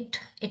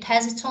it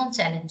has its own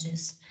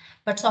challenges.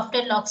 But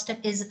software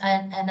lockstep is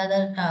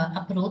another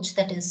approach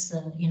that is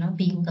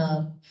being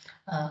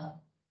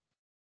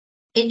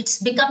it's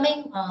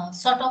becoming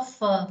sort of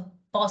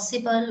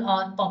possible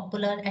or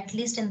popular, at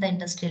least in the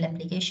industrial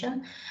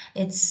application.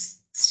 It's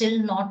still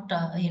not,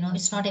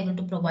 it's not able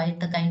to provide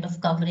the kind of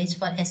coverage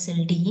for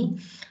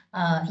SLD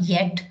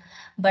yet.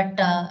 But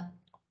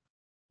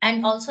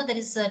and also there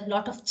is a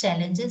lot of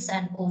challenges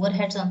and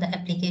overheads on the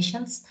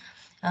applications,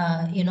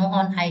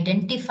 on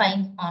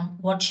identifying on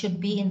what should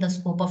be in the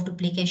scope of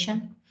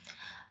duplication.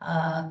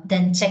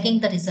 Then checking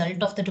the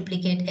result of the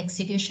duplicate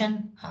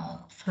execution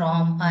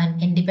from an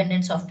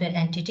independent software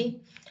entity,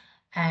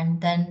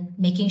 and then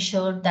making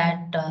sure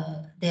that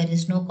there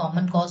is no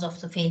common cause of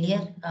the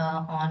failure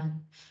on,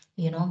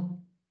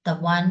 the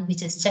one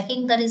which is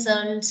checking the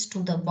results to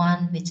the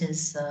one which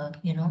is,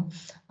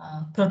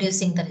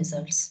 producing the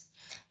results,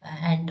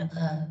 and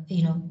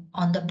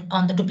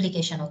on the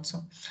duplication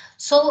also.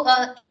 So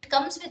it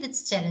comes with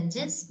its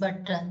challenges,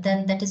 but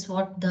then that is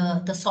what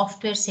the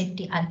software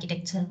safety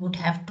architecture would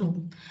have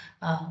to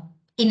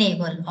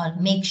enable or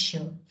make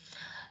sure.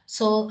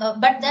 So,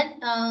 but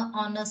then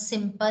on a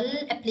simple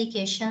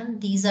application,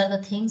 these are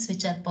the things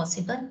which are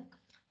possible,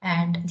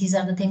 and these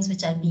are the things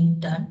which are being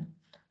done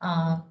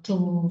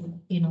to,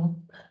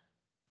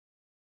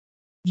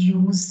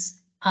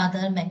 use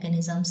other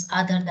mechanisms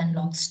other than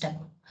lockstep,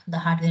 the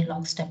hardware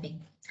lockstepping,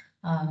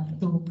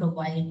 to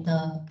provide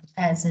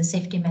as a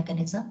safety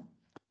mechanism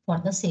for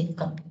the safe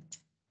compute.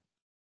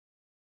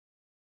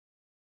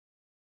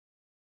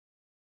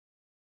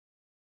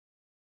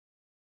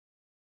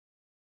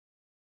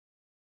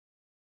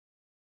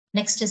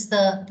 Next is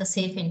the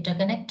safe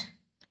interconnect.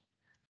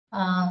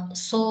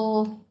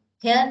 So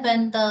here,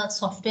 when the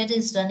software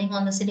is running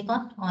on the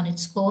silicon on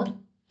its core,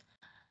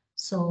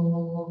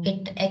 so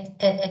it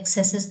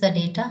accesses the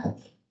data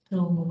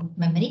through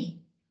memory.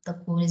 The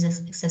core is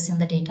accessing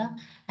the data,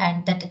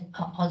 and that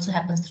also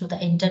happens through the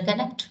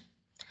interconnect.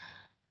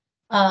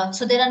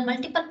 So there are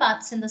multiple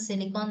paths in the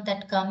silicon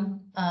that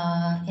come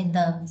in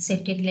the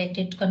safety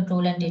related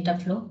control and data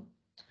flow.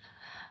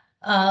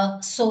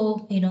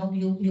 So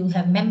you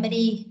have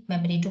memory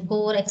to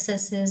core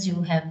accesses,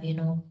 you have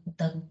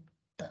the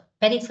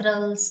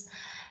peripherals,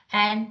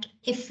 and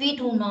if we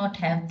do not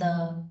have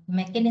the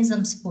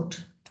mechanisms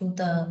put to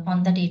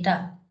on the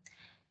data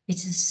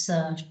which is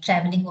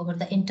traveling over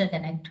the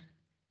interconnect,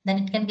 then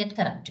it can get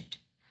corrupted.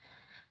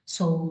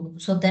 So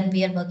then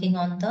we are working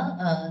on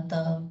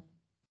the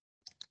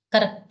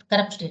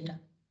corrupt data.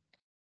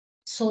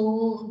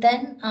 So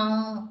then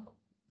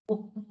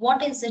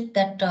what is it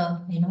that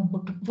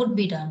would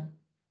be done,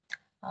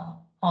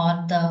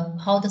 or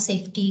how the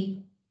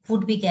safety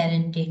would be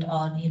guaranteed,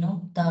 or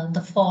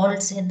the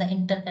faults in the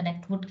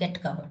interconnect would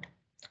get covered.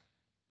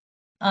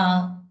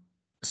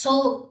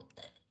 So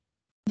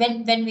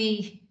when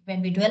we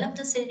develop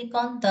the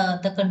silicon,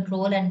 the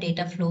control and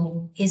data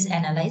flow is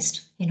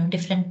analyzed.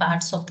 Different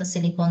parts of the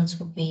silicons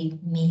will be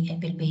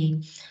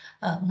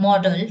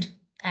modeled,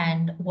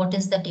 and what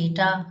is the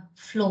data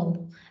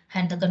flow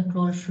and the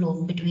control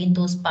flow between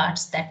those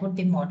parts, that would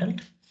be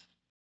modeled.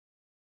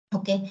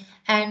 Okay,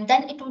 and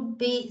then it would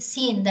be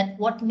seen that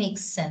what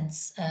makes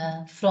sense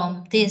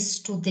from this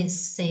to this,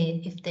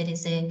 say if there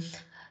is a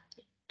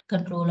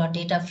control or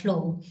data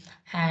flow,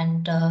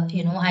 and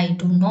I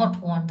do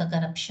not want the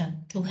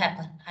corruption to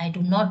happen. I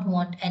do not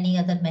want any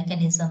other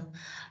mechanism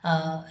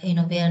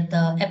where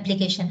the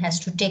application has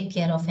to take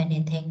care of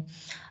anything.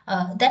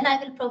 Then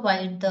I will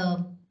provide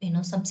the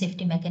some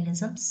safety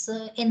mechanisms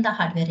in the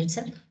hardware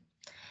itself,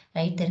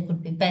 right? There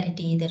could be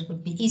parity, there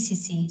could be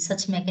ECC,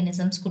 such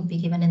mechanisms could be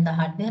given in the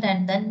hardware,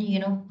 and then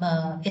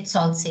it's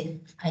all safe.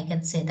 I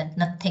can say that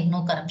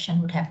no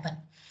corruption would happen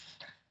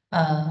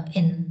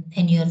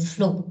in your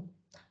flow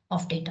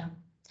of data.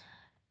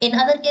 In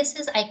other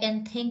cases, I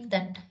can think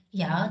that,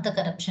 yeah, the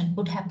corruption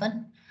could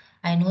happen.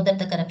 I know that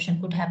the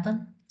corruption could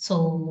happen.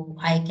 So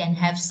I can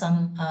have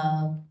something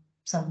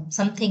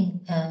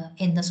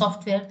in the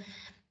software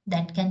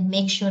that can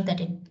make sure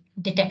that it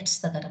detects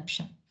the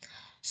corruption.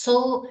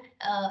 So,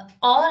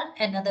 or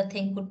another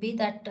thing could be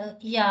that,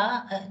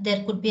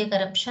 there could be a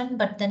corruption,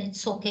 but then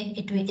it's okay.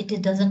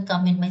 It doesn't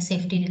come in my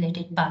safety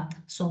related path.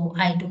 So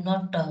I do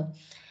not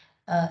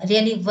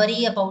really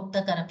worry about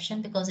the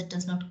corruption because it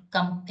does not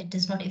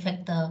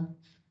affect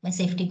my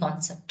safety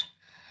concept.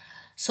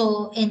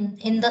 So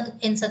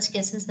in such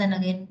cases, then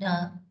again,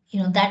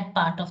 that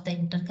part of the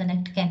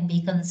interconnect can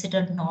be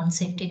considered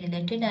non-safety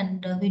related,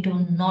 and we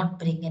do not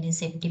bring any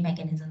safety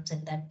mechanisms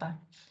in that part.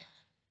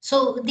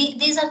 So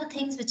these are the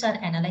things which are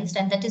analyzed,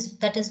 and that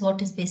is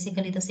what is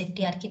basically the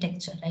safety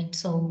architecture, right?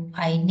 So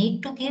I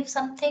need to give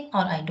something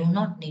or I do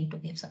not need to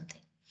give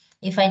something.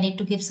 If I need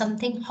to give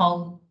something,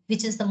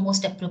 which is the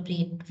most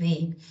appropriate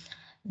way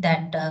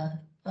that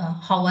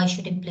how I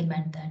should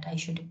implement that. I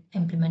should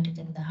implement it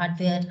in the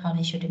hardware or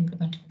I should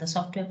implement it in the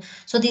software.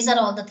 So these are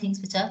all the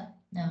things which are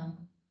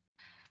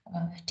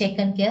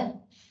taken care,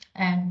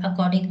 and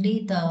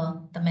accordingly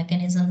the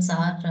mechanisms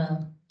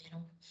are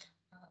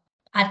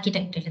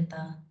architected in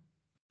the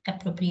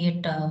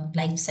appropriate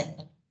life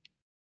cycle.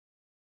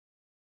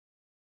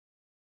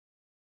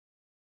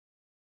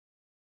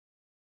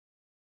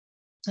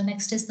 So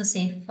next is the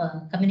safe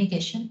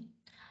communication.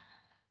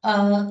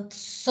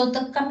 So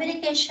the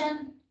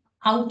communication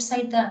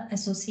outside the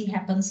SoC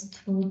happens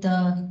through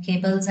the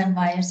cables and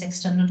wires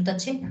external to the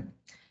chip.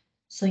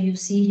 So you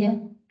see here,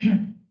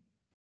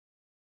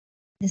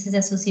 this is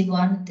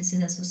SoC1, this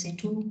is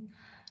SoC2.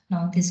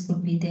 Now this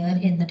could be there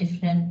in the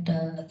different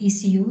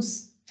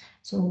ECUs.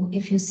 So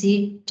if you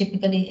see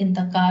typically in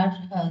the car,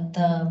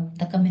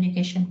 the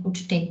communication could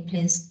take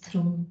place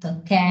through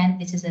the CAN,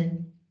 which is a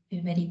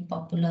very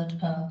popular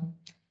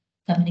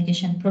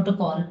communication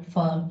protocol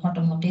for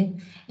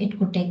automotive. It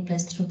could take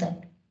place through the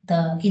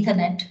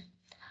Ethernet.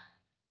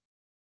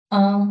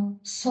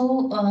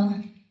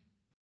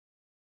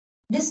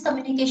 This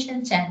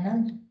communication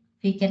channel,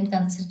 we can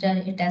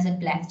consider it as a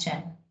black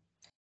channel.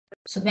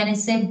 So when I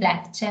say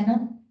black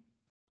channel,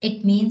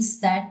 it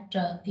means that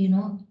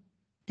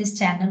this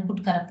channel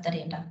could corrupt the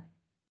data.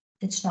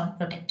 It's not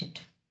protected.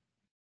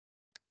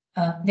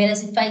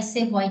 Whereas if I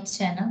say white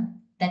channel,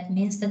 that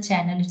means the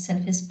channel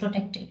itself is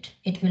protected.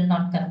 It will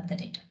not corrupt the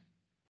data.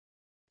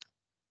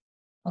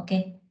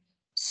 Okay,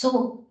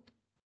 so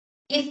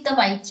if the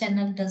white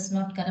channel does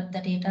not corrupt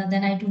the data,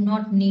 then I do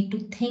not need to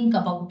think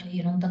about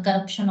the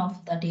corruption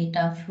of the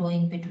data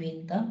flowing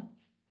between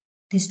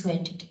these two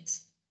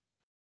entities.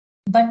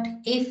 But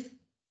if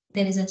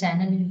there is a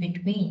channel in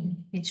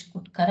between which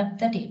could corrupt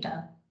the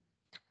data,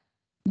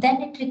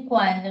 then it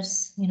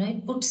requires,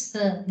 it puts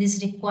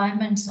these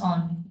requirements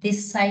on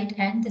this side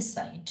and this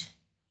side,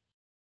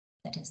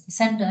 that is the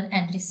sender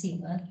and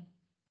receiver,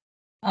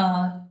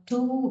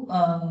 to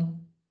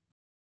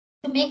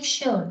make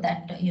sure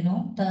that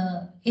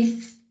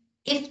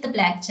if the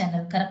black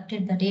channel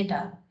corrupted the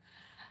data,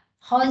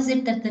 how is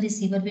it that the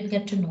receiver will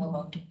get to know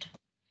about it?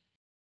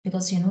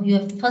 Because you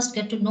have to first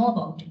get to know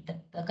about it,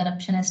 that the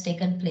corruption has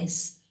taken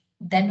place.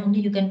 Then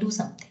only you can do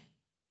something,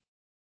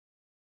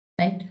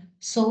 right?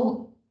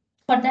 So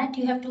for that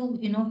you have to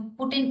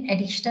put in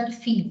additional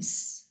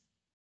fields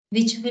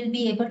which will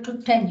be able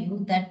to tell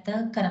you that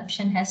the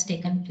corruption has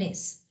taken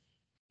place.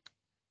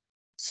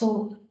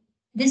 So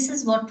this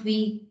is what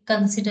we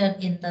consider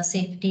in the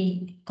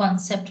safety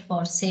concept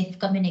for safe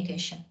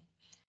communication,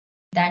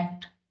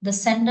 that the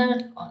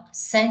sender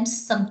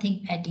sends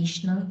something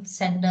additional.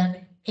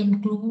 Sender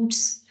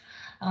includes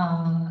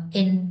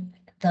in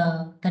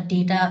the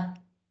data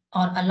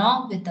or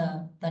along with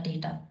the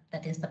data,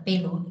 that is the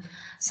payload,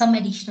 some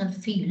additional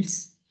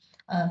fields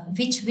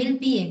which will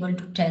be able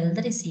to tell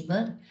the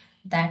receiver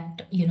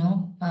that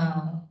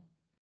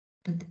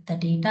the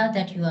data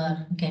that you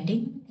are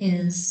getting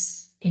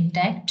is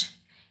intact,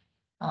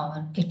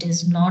 or it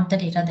is not the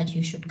data that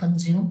you should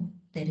consume.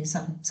 There is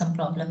some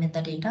problem in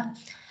the data.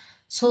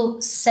 So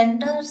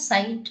sender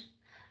side,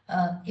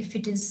 if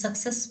it is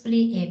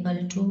successfully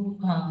able to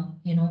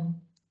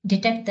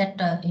detect that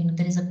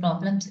there is a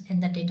problem in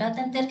the data,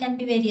 then there can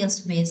be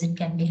various ways it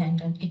can be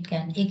handled. It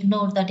can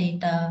ignore the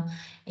data,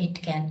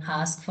 it can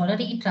ask for a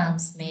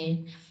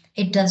retransmit,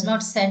 It does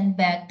not send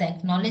back the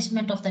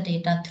acknowledgement of the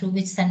data through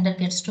which sender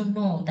gets to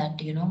know that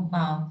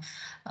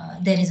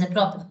there is a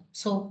problem.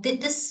 So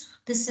this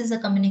is a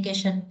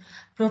communication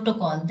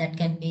protocol that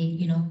can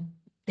be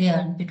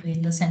there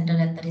between the sender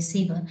and the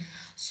receiver,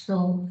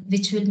 so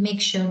which will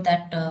make sure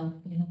that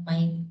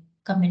my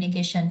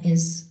communication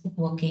is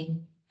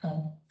working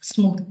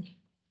smoothly.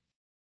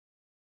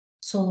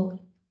 So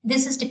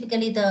this is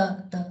typically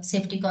the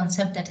safety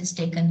concept that is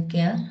taken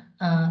care,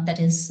 that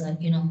is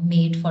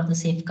made for the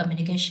safe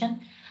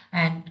communication,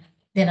 and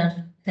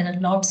there are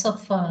lots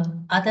of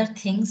other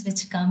things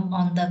which come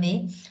on the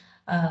way,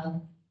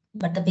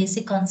 but the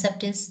basic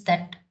concept is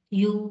that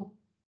you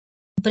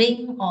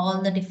bring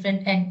all the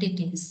different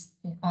entities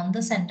on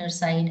the sender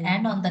side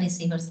and on the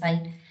receiver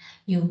side.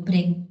 You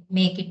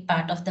make it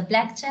part of the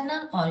black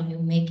channel, or you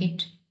make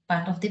it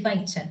part of the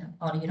white channel,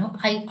 or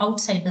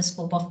outside the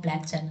scope of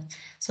black channel.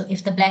 So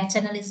if the black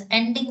channel is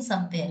ending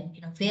somewhere,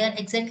 where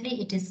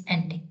exactly it is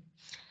ending,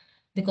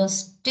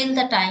 because till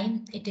the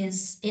time it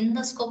is in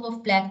the scope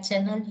of black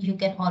channel, you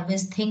can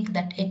always think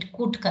that it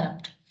could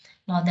corrupt.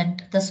 Now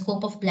that the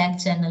scope of black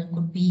channel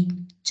could be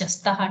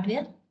just the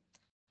hardware,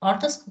 or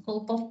the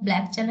scope of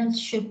black channel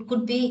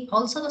could be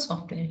also the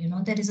software.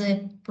 There is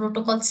a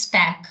protocol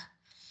stack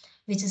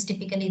which is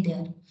typically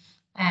there,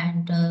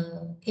 and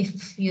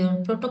if your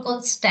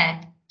protocol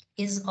stack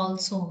is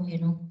also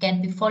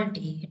can be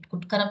faulty, it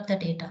could corrupt the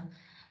data.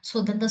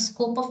 So then the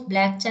scope of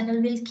black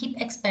channel will keep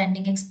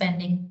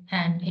expanding,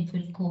 and it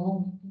will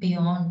go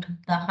beyond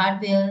the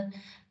hardware,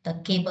 the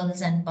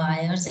cables and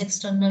wires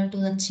external to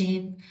the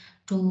chip,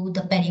 to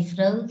the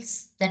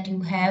peripherals that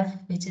you have,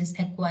 which is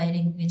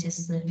acquiring, which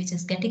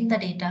is getting the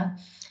data,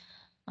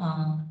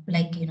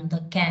 like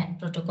the CAN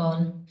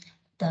protocol,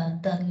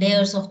 the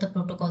layers of the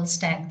protocol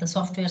stack, the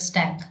software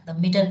stack, the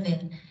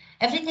middleware,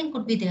 everything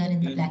could be there in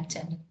the black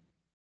channel.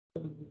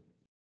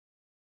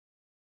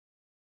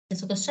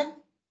 Is a question?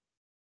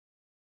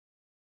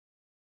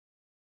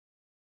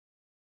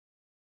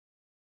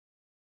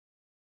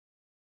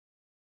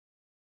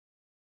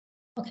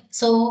 Okay,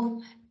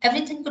 so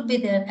everything could be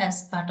there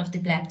as part of the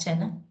black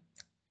channel,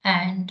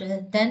 and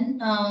then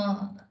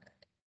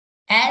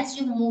as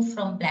you move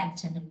from black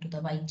channel to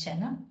the white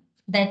channel,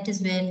 that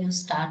is where you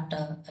start,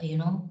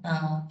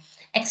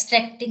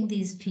 extracting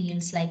these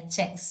fields like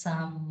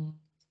checksum,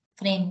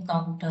 frame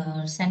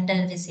counter,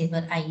 sender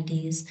receiver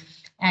IDs,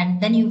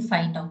 and then you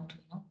find out,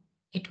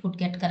 it could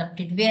get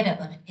corrupted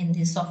wherever in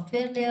the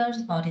software layers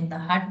or in the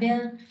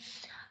hardware.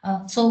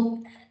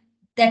 So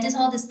that is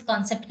how this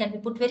concept can be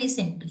put very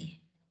simply.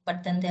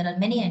 But then there are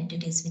many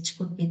entities which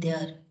could be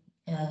there,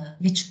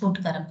 which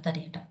could corrupt the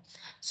data.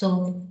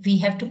 So we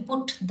have to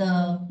put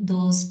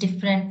those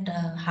different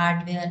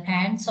hardware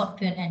and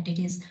software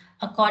entities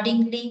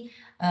accordingly,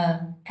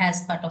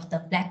 as part of the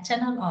black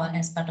channel or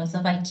as part of the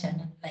white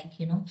channel. Like,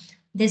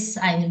 this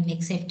I will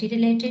make safety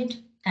related,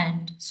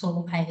 and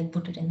so I will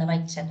put it in the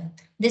white channel.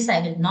 This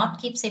I will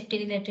not keep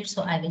safety related,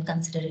 so I will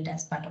consider it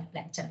as part of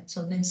black channel.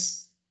 So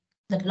there's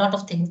a lot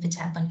of things which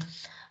happen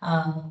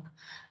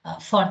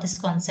for this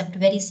concept,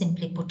 very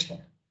simply put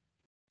here.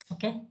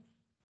 Okay.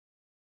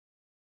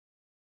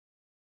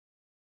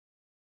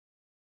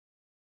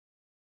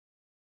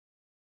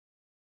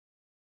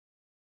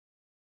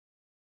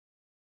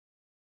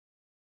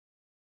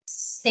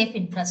 Safe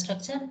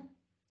infrastructure.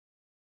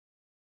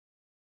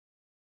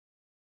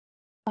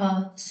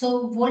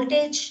 So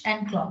voltage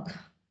and clock.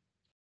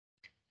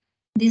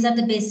 These are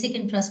the basic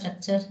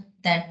infrastructure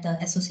that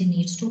the SoC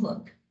needs to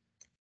work.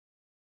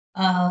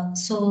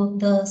 So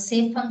the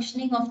safe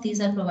functioning of these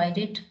are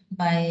provided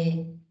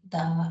by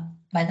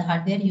the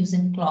hardware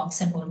using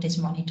clocks and voltage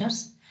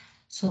monitors.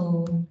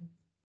 So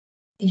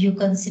you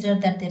consider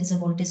that there is a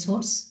voltage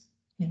source,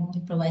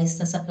 it provides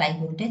the supply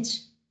voltage,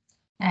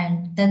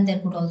 and then there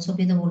could also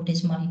be the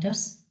voltage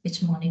monitors,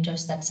 which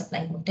monitors that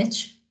supply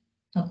voltage.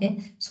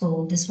 Okay,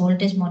 so this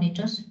voltage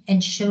monitor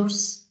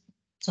ensures,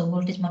 so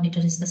voltage monitor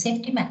is the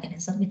safety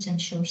mechanism which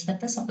ensures that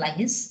the supply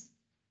is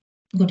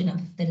good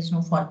enough. There is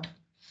no fault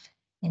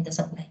in the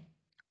supply.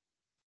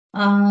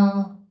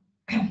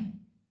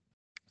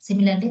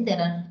 Similarly, there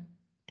are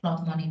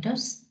clock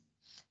monitors.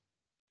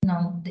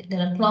 Now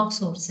there are clock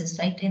sources,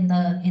 right? In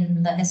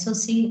the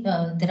SoC,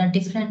 there are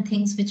different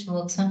things which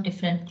works on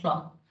different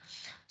clock.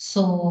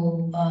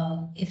 So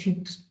if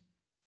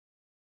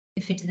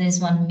there is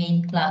one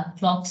main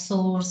clock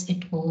source,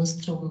 it goes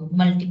through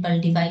multiple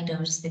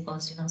dividers,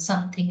 because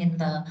something in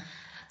the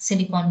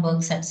silicon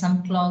works at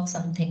some clock,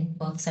 something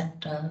works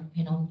at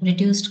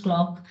reduced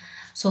clock.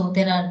 So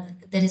there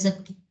is a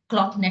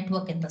clock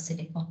network in the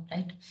silicon,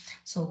 right?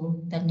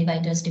 So then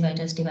dividers.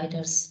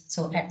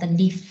 So at the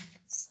leaf,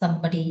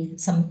 some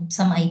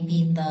IP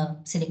in the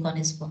silicon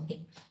is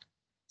working.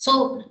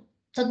 So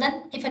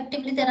then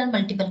effectively there are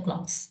multiple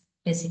clocks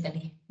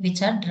basically,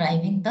 which are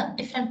driving the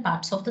different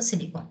parts of the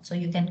silicon. So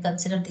you can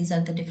consider these are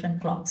the different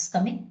clocks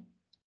coming,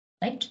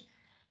 right?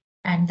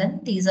 And then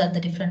these are the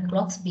different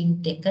clocks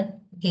being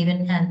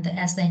given and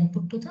as the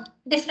input to the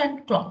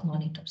different clock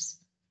monitors.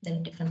 There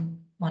are different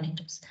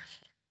monitors.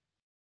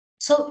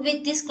 So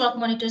with these clock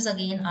monitors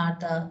again are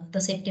the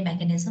safety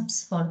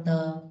mechanisms for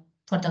the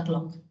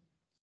clock.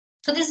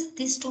 So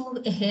these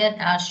two here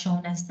are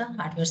shown as the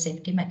hardware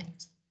safety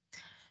mechanism.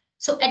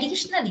 So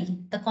additionally,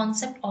 the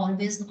concept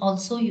always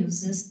also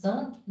uses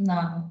the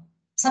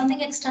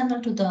something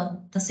external to the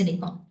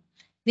silicon,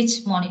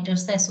 which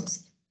monitors the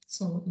SoC.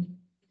 So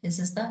this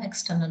is the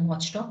external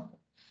watchdog.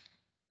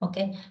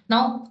 Okay.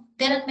 Now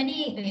there are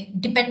many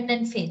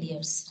dependent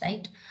failures,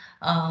 right?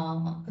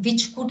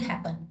 Which could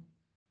happen,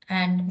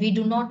 and we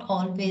do not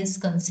always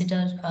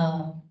consider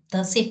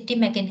the safety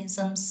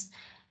mechanisms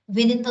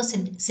within the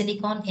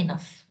silicon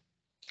enough,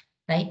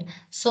 right?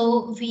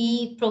 So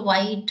we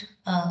provide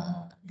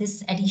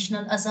this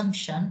additional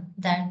assumption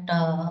that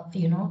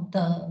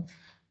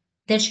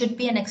there should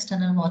be an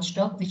external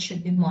watchdog which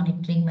should be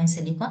monitoring my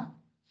silicon.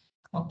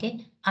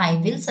 Okay, I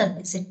will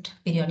service it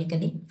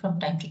periodically from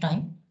time to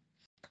time,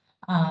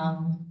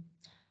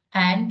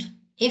 and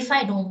if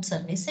I don't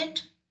service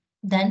it,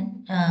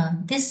 then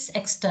this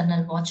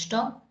external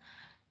watchdog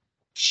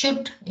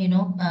should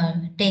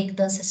take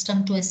the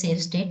system to a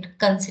safe state,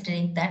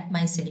 considering that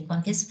my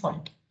silicon is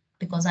faulty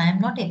because I am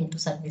not able to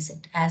service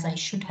it as I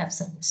should have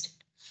serviced it.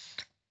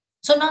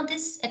 So now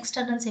this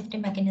external safety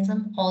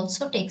mechanism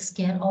also takes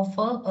care of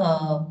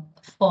a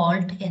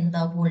fault in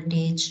the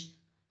voltage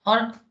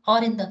or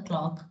in the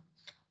clock,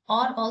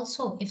 or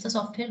also if the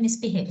software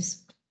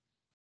misbehaves,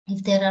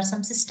 if there are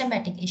some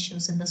systematic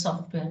issues in the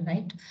software,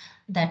 right,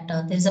 that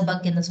there is a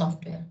bug in the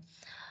software.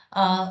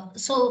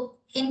 So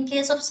in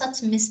case of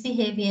such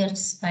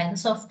misbehaviors by the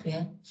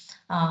software,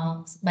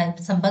 by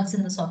some bugs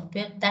in the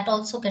software, that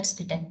also gets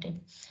detected.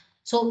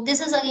 So this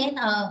is again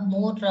a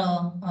more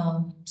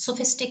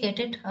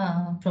sophisticated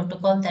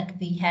protocol that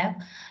we have,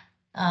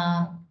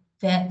 uh,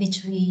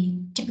 which we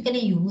typically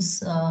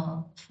use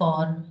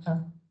for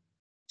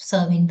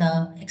serving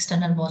the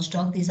external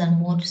watchdog. These are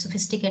more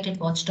sophisticated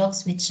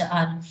watchdogs, which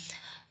are,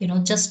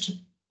 just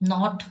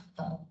not,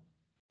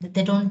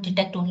 they don't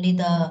detect only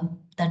the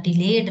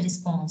delayed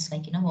response,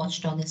 like,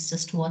 watchdog is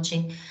just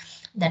watching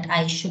that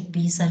I should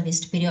be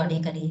serviced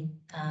periodically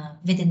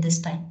within this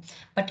time.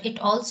 But it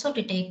also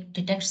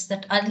detects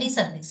that early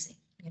servicing,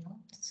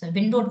 so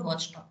windowed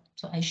watchdog.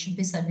 So I should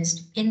be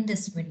serviced in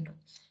this window.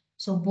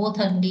 So both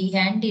early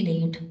and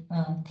delayed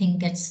thing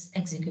gets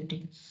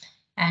executed.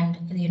 And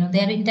they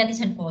are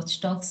intelligent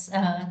watchdogs.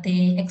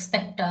 They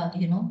expect uh,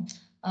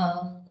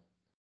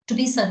 to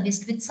be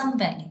serviced with some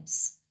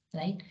values,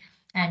 right?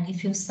 And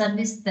if you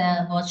service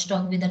the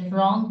watchdog with a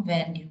wrong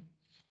value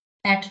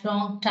at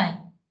wrong time,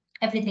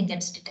 everything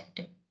gets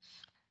detected.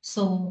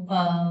 So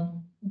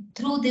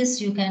through this,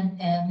 you can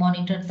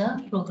monitor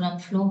the program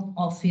flow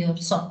of your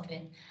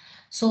software.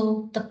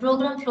 So the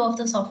program flow of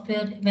the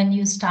software, when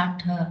you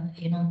start,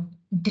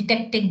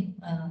 detecting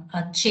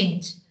a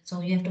change, so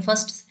you have to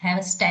first have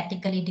a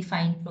statically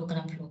defined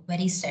program flow,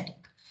 very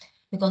static,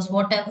 because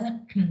whatever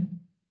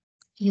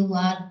you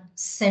are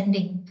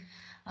sending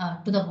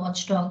to the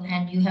watchdog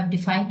and you have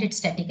defined it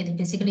statically.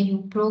 Basically, you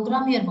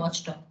program your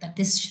watchdog that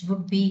this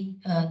would be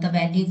the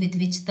value with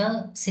which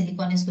the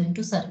silicon is going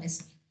to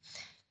service.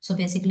 So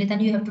basically, then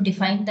you have to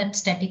define that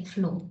static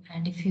flow.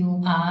 And if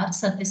you are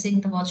servicing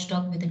the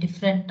watchdog with a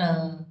different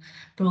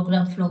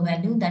program flow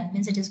value, that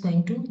means it is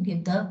going to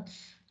give the,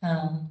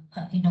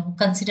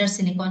 consider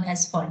silicon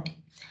as faulty.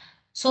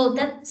 So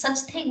that such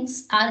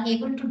things are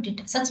able to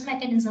detect, such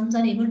mechanisms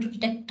are able to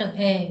detect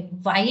a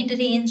wide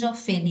range of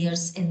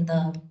failures in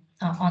the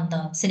on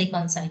the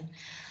silicon side.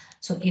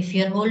 So if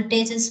your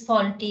voltage is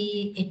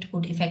faulty, it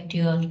could affect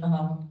your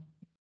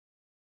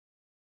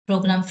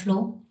program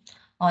flow,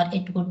 or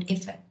it could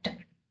affect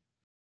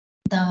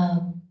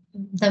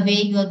the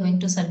way you are going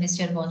to service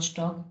your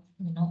watchdog,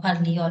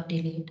 early or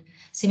delayed.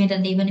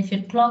 Similarly, even if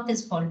your clock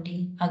is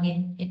faulty,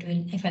 again, it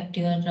will affect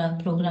your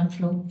program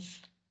flow.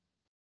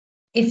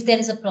 If there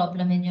is a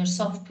problem in your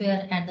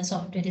software and the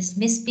software is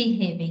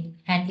misbehaving,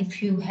 and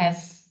if you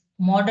have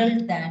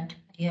modeled that,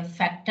 you have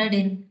factored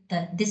in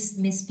this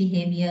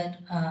misbehavior,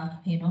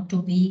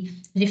 to be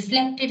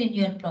reflected in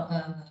your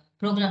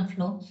program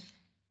flow,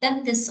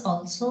 then this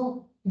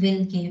also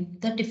will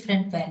give the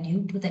different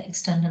value to the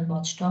external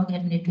watchdog,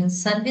 and it will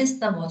service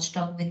the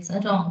watchdog with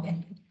the wrong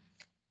value.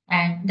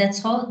 And that's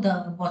how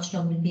the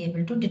watchdog will be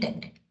able to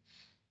detect it.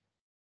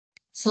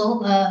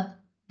 So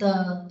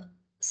the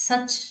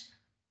such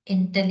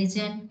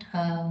intelligent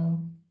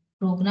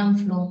program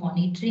flow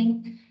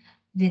monitoring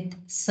with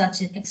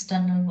such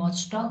external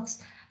watchdogs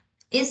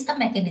is a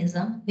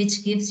mechanism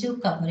which gives you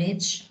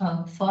coverage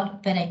for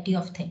variety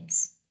of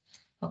things.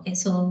 Okay,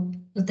 so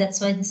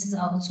that's why this is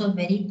also a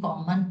very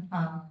common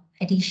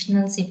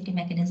additional safety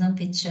mechanism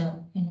which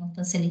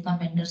the silicon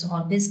vendors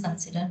always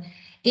consider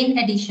in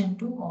addition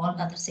to all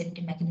other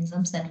safety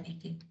mechanisms that we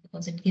give,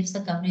 because it gives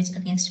the coverage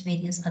against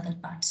various other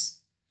parts.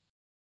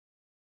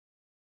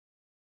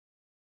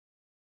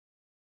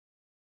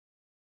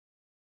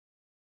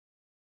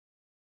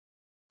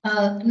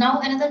 Now,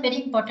 another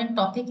very important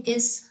topic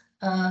is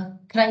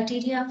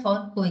criteria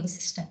for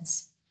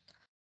coexistence.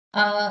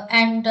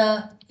 And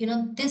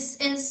this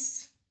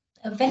is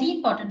very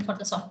important for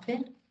the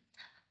software.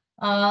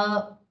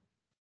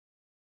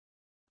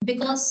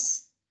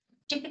 Because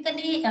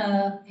typically,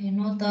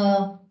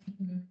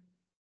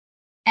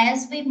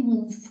 as we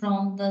move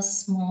from the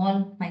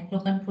small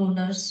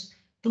microcontrollers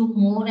to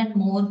more and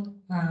more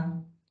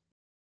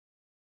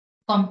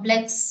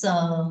complex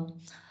uh,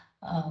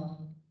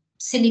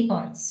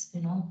 silicons,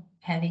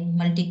 having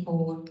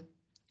multi-core,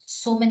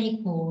 so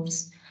many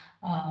cores,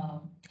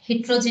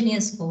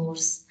 heterogeneous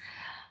cores,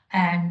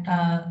 and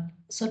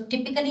so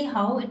typically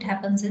how it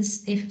happens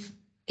is if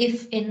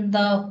in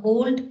the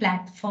old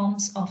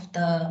platforms of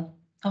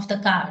the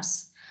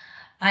cars,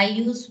 I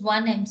use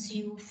one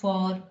MCU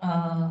for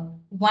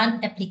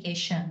one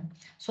application.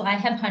 So I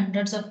have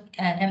hundreds of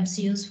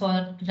MCUs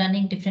for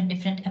running different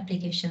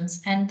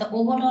applications, and the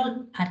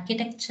overall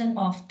architecture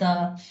of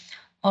the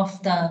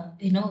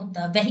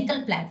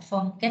vehicle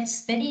platform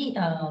gets very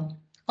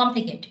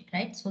complicated,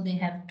 right? So they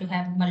have to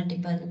have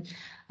multiple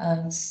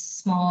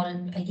small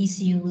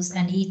ECUs,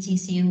 and each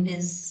ECU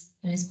is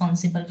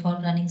responsible for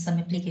running some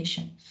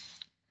application.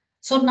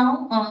 So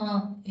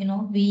now,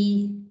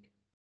 we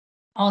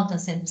all the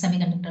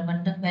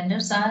semiconductor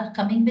vendors are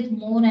coming with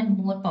more and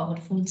more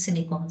powerful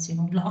silicons,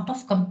 lot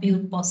of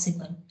compute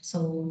possible.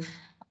 So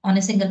on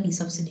a single piece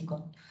of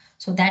silicon.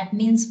 So that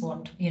means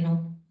what,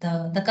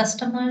 the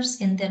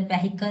customers in their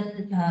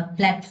vehicle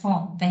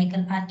platform,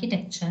 vehicle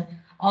architecture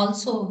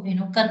also,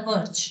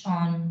 converge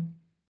on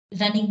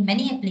running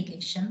many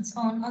applications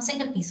on a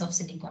single piece of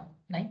silicon,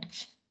 right?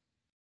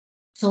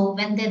 So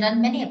when they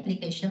run many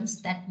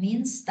applications, that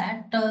means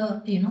that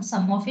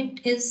some of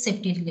it is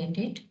safety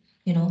related,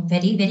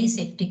 very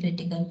safety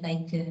critical,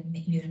 like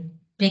your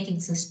braking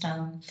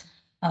system,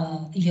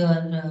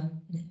 your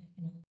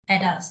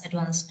ADAS,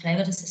 advanced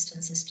driver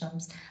assistance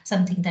systems,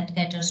 something that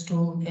caters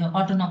to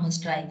autonomous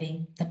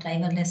driving, the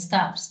driverless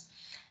cars.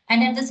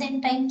 And at the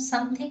same time,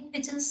 something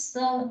which is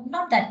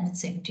not that much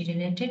safety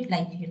related,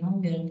 like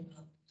your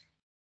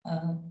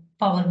uh,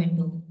 power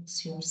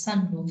windows, your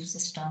sunroof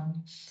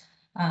system,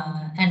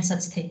 and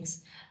such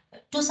things,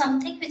 to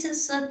something which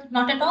is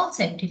not at all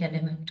safety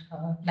relevant,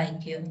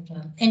 like your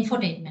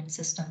infotainment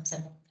systems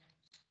and all.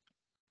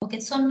 Okay,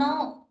 so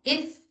now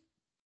if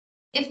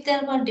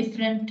there were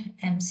different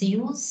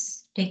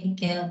MCUs taking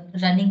care,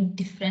 running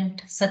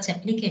different such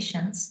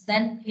applications,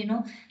 then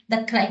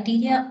the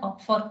criteria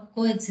for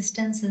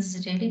coexistence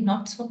is really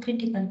not so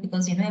critical,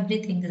 because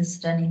everything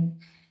is running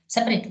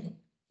separately.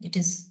 It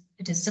is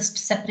just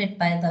separate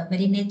by the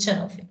very nature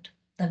of it,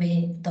 the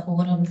way the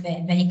overall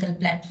vehicle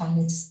platform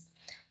is.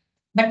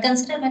 But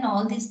consider when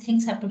all these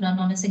things have to run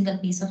on a single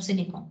piece of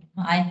silicon.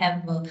 I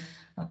have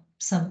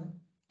some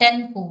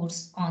 10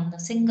 cores on the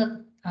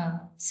single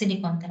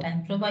silicon that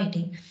I'm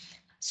providing.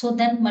 So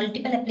then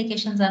multiple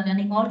applications are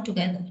running all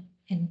together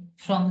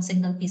from a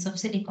single piece of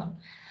silicon.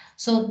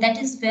 So that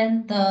is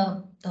when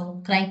the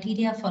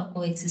criteria for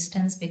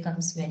coexistence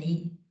becomes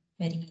very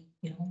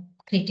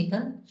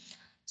critical.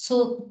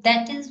 So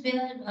that is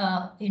where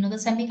the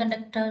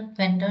semiconductor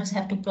vendors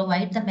have to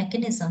provide the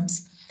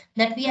mechanisms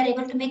that we are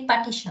able to make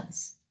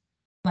partitions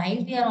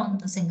while we are on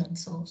the single.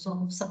 So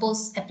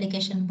suppose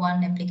application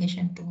 1,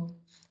 application 2,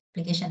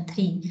 application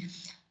 3,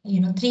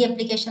 3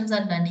 applications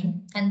are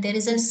running and there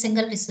is a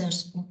single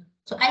resource pool.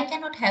 So I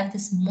cannot have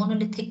this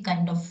monolithic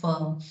kind of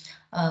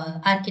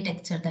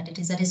architecture that it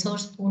is a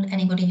resource pool,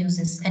 anybody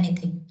uses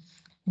anything,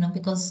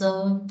 because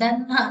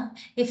then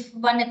if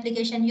one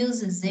application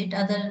uses it,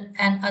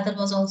 other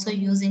was also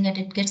using it,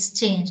 it gets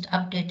changed,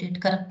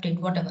 updated, corrupted,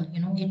 whatever,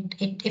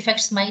 it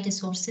affects my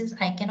resources.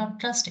 I cannot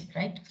trust it,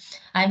 right?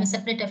 I'm a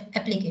separate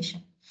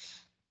application.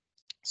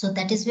 So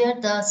that is where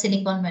the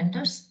silicon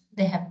vendors,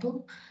 they have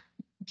to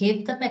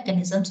give the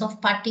mechanisms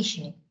of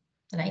partitioning,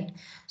 right?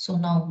 So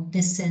now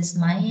this is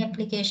my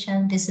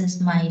application, this is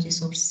my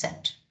resource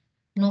set.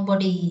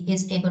 Nobody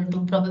is able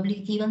to probably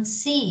even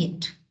see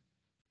it,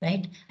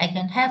 right? I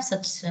can have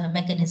such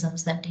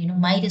mechanisms that,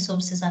 my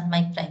resources are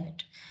my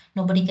private.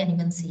 Nobody can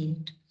even see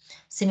it.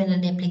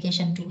 Similarly,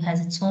 application 2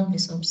 has its own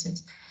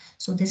resources.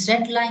 So these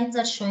red lines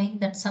are showing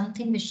that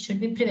something which should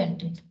be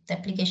prevented. The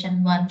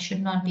application 1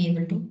 should not be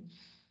able to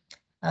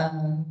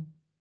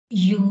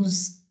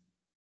use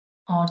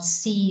or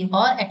see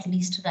or at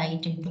least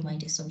write into my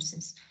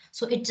resources.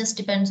 So it just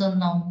depends on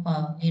now,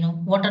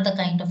 what are the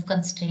kind of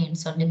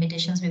constraints or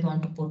limitations we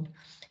want to put.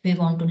 We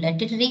want to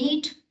let it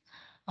read,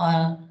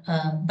 or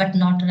but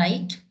not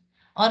write,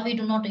 or we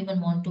do not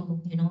even want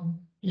to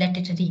let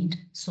it read.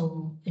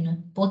 So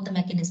both the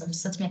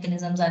mechanisms, such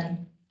mechanisms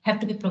have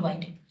to be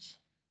provided,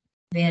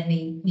 where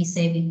we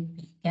say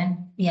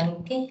we are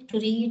okay to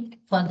read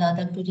for the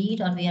other to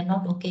read, or we are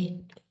not okay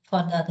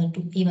for the other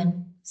to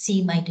even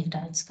see my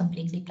data. It's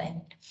completely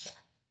private.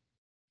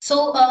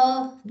 So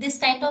this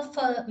kind of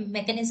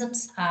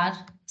mechanisms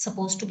are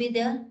supposed to be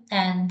there,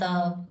 and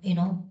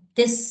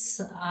this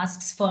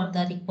asks for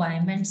the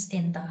requirements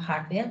in the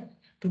hardware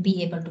to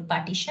be able to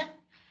partition,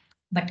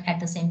 but at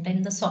the same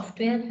time the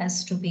software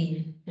has to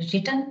be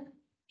written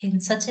in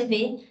such a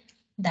way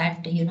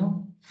that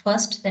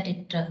first that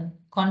it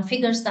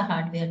configures the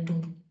hardware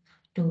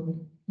to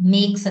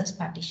make such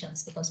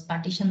partitions, because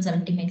partitions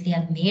ultimately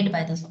are made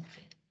by the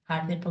software.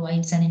 hardware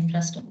provides an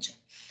infrastructure.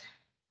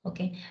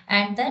 Okay,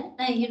 and then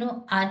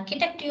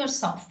architect your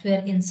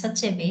software in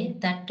such a way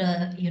that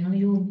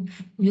you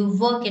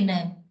work in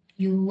a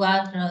you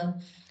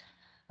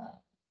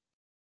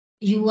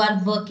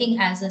are working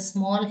as a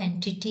small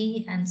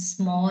entity and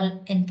small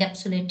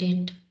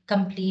encapsulated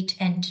complete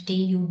entity.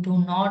 You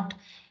do not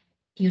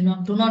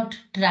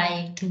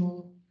try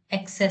to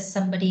access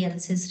somebody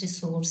else's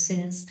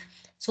resources.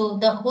 So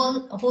the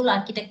whole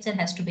architecture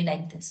has to be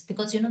like this,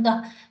 because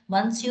the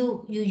once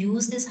you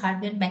use these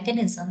hardware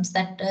mechanisms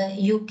that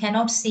you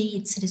cannot see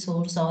its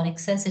resource or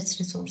access its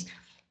resource,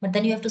 but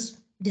then you have to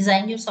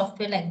design your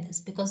software like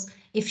this, because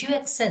if you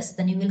access,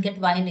 then you will get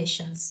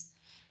violations.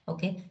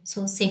 Okay,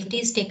 so safety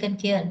is taken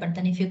care, but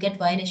then if you get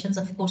violations,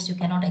 of course you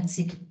cannot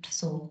execute.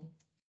 So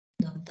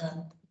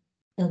the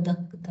the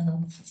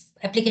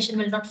application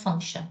will not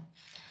function.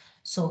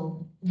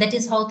 So that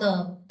is how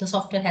the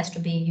software has to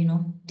be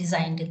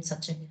designed in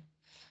such a way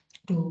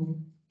to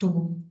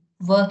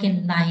work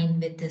in line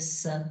with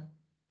this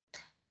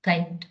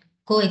kind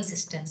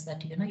coexistence,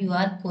 that you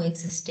are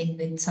coexisting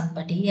with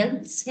somebody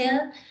else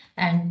here,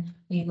 and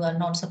you are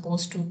not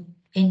supposed to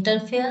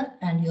interfere,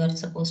 and you are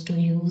supposed to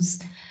use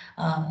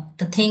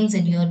the things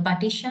in your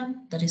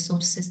partition, the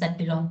resources that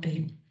belong to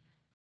you.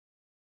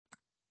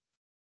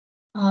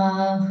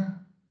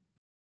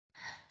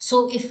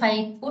 So if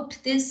I put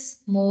this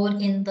more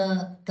in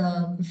the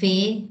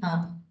way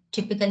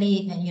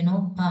typically,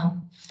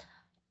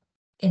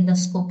 in the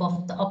scope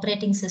of the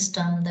operating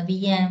system, the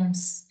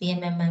VMs,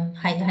 VMMM,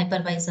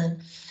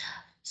 hypervisor.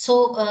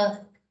 So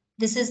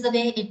this is the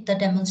way the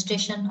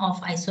demonstration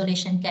of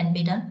isolation can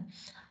be done.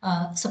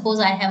 Suppose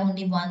I have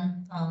only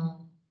one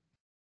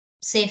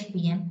safe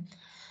VM.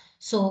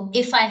 So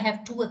if I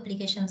have two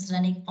applications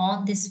running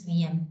on this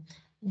VM,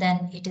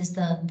 then it is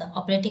the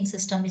operating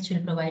system which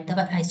will provide the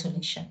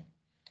isolation.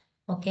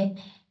 Okay.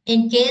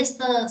 In case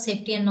the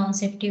safety and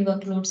non-safety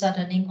workloads are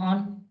running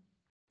on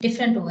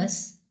different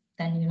OS,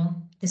 then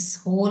this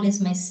whole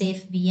is my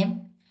safe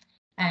VM,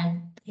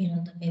 and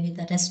maybe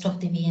the rest of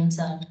the VMs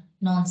are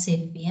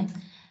non-safe VM.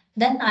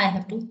 Then I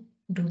have to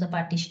do the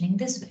partitioning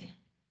this way,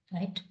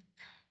 right?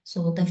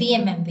 So the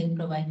VMM will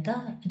provide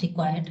the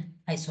required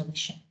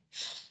isolation.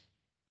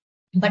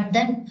 But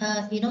then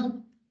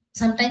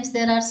sometimes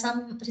there are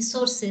some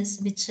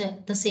resources which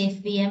the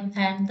safe VM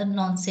and the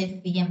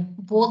non-safe VM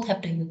both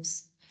have to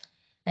use.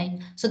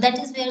 Right, so that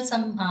is where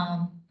some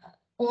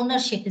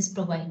ownership is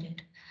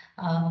provided,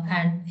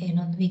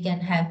 and we can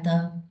have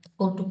the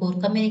core-to-core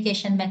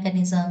communication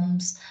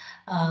mechanisms,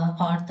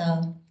 or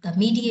the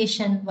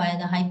mediation via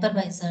the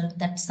hypervisor,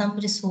 that some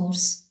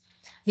resource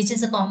which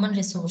is a common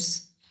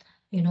resource,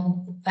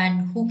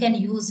 and who can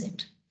use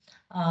it.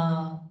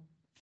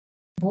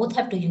 Both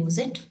have to use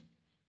it,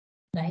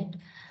 right?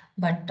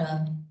 But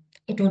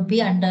it would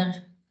be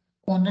under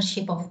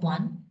ownership of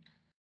one.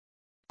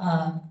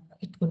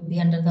 It could be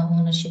under the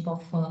ownership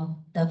of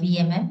the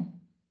VMM,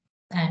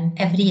 and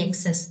every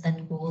access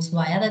then goes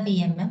via the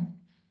VMM,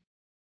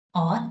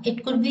 or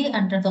it could be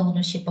under the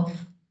ownership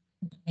of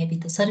maybe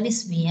the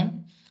service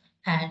VM,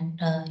 and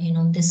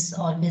this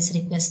always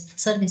requests the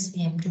service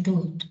VM to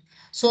do it.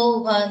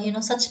 So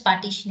such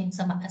partitioning,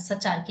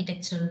 such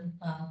architecture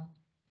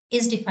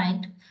is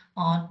defined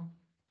on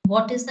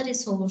what is the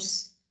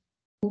resource,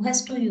 who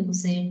has to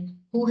use it,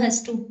 who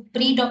has to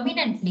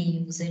predominantly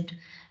use it,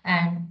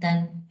 and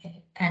then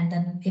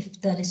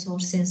if the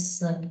resource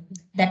is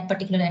that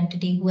particular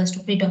entity who has to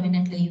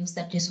predominantly use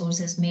that resource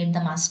is made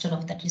the master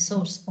of that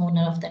resource,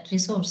 owner of that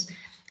resource,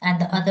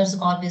 and the others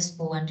always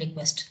go and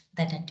request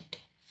that entity.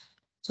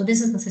 So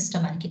this is the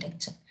system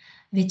architecture,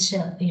 which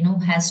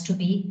has to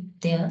be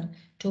there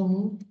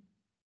to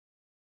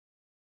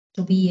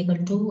be able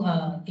to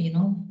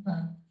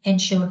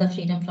ensure the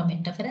freedom from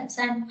interference.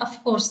 And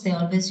of course, they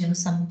always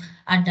use some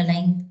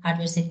underlying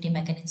hardware safety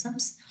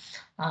mechanisms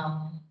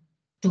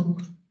to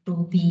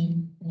be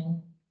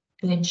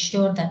to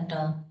ensure that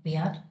we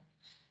are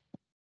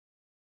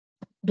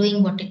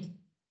doing what it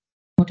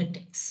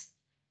takes.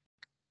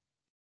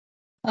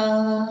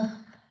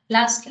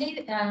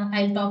 Lastly,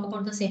 I'll talk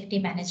about the safety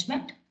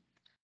management.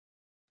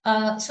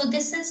 So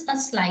this is a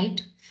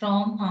slide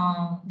from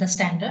the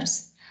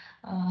standards.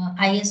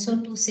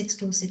 ISO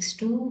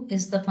 26262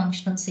 is the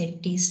functional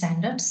safety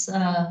standards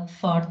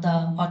for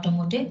the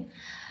automotive,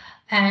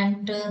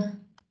 and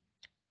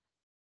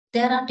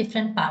there are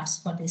different parts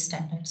for these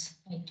standards,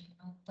 right?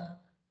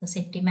 The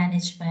safety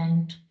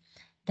management,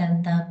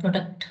 then the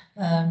product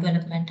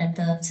development at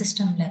the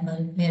system level,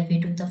 where we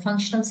do the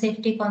functional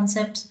safety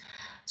concepts.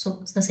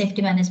 So the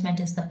safety management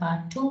is the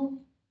part 2.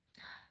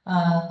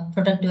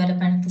 Product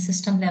development at the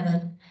system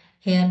level,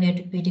 here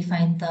we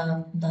define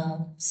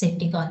the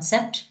safety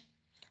concept,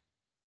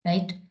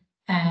 right?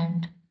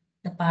 And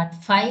the part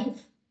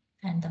 5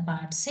 and the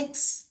part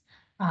 6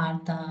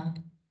 are the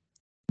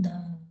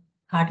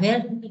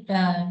hardware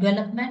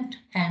development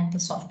and the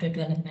software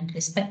development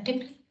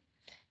respectively.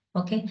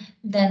 Okay,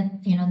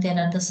 then there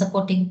are the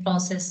supporting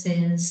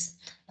processes,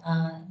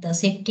 the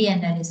safety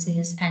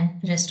analysis,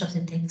 and rest of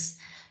the things.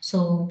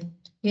 So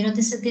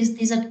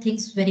these are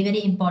things very,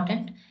 very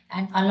important.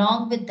 And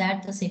along with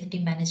that, the safety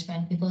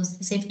management, because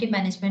the safety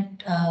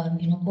management,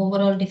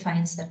 overall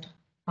defines that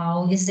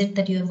how is it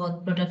that your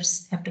work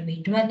products have to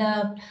be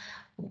developed,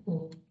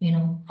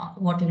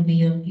 what will be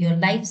your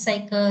life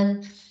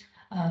cycle,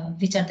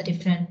 which are the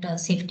different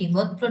safety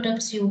work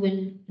products you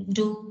will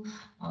do,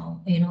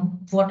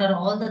 what are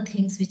all the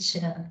things which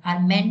are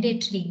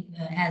mandatory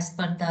as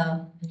per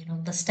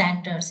the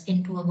standards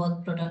into a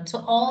work product.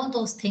 So all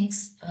those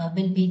things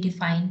will be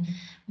defined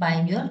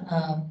by your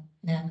uh,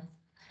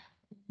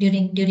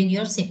 during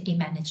your safety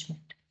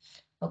management.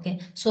 Okay,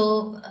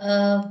 so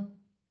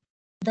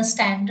the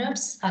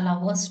standards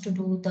allow us to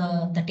do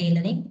the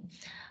tailoring.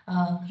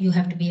 You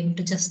have to be able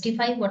to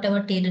justify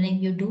whatever tailoring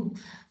you do.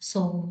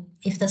 So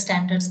if the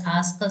standards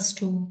ask us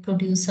to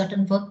produce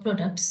certain work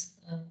products,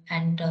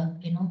 and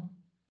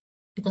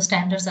because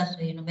standards are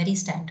very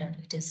standard,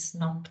 it is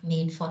not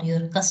made for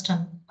your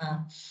custom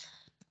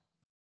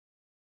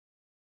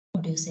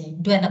what do you say,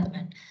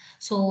 development.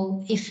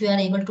 So if you are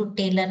able to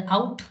tailor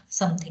out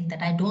something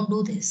that I don't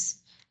do this,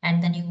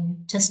 and then you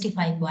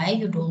justify why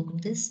you don't do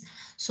this.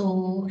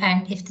 So,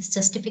 and if this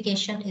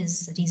justification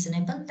is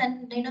reasonable,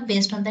 then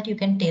based on that you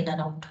can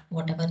tailor out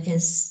whatever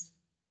is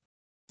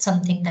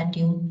something that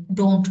you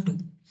don't do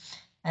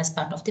as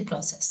part of the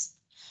process.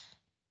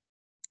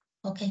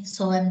 Okay,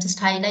 so I'm just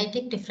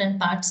highlighting different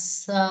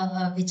parts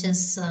which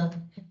is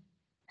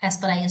as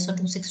per ISO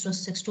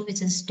 26262,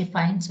 which is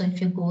defined. So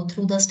if you go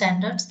through the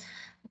standards,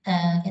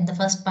 in the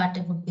first part,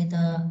 it would be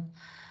the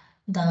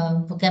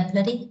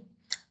vocabulary.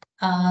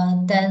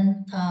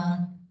 Then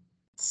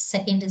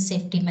second is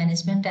safety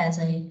management, as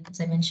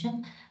I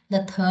mentioned.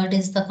 The third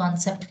is the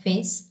concept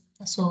phase.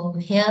 So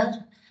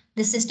here,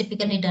 this is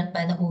typically done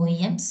by the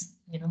OEMs,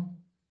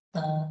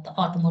 the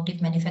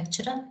automotive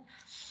manufacturer.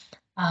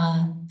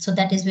 So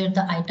that is where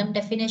the item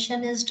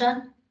definition is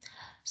done.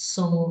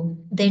 So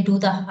they do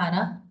the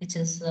HARA, which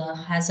is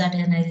hazard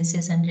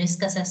analysis and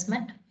risk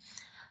assessment.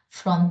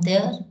 From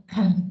there,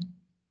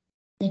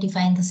 they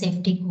define the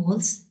safety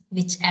goals,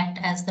 which act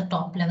as the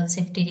top level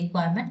safety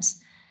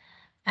requirements,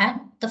 and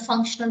the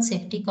functional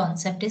safety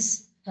concept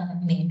is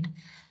made.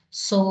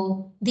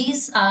 So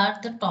these are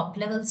the top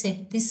level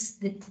safety.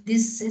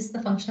 This is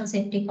the functional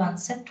safety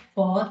concept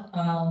for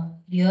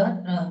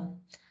your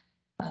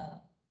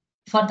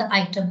for the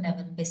item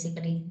level,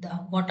 basically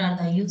what are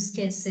the use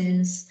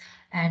cases,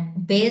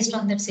 and based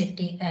on that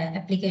safety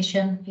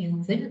application, you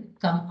will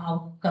come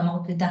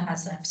out with the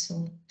hazard.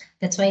 So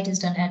that's why it is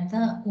done at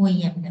the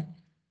OEM level.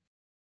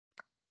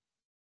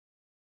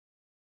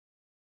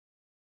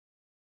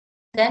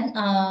 Then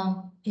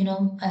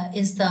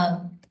is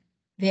the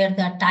where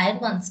the tier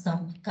ones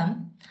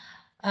come.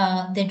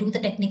 They do the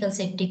technical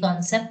safety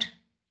concept,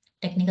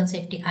 technical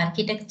safety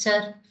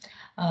architecture,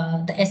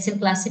 the SL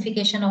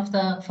classification of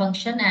the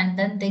function, and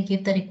then they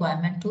give the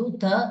requirement to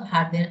the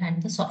hardware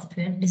and the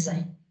software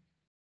design.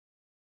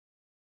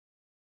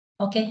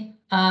 Okay.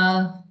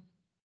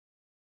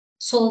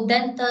 So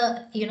then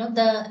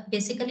the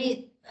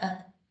basically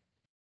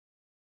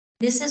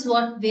this is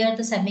where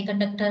the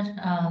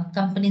semiconductor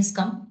companies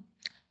come,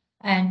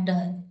 and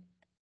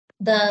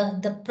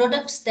the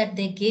products that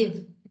they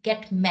give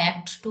get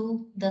mapped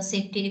to the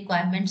safety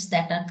requirements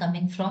that are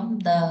coming from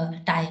the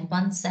tier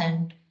ones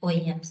and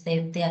OEMs.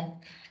 They are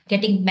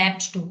getting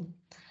mapped to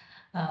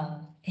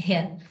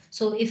here.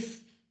 So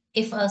if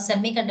a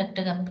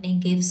semiconductor company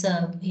gives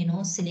a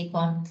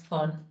silicon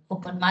for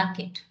open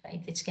market,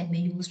 right, which can be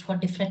used for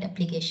different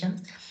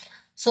applications.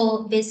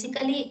 So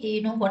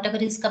basically, whatever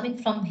is coming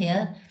from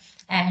here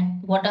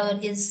and whatever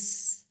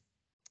is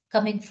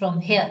coming from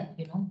here,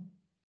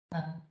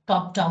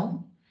 top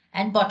down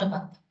and bottom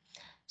up.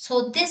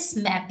 So this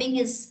mapping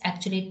is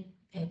actually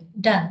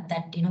done,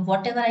 that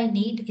whatever I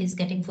need is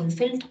getting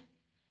fulfilled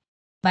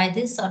by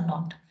this or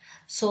not.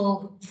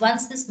 So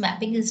once this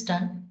mapping is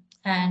done,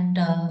 and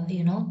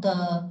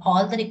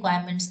all the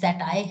requirements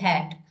that I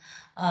had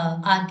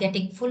are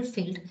getting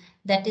fulfilled,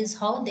 that is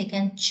how they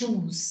can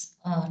choose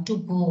to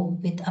go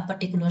with a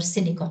particular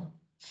silicon.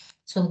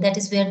 So that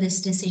is where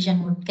this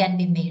decision can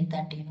be made,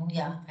 that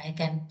yeah, I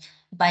can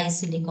buy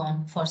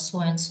silicon for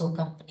so and so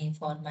company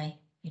for my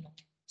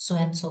so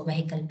and so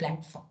vehicle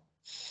platform.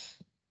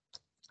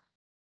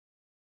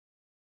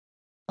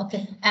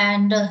 Okay,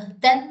 and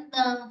then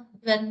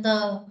when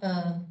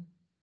the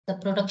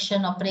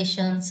production,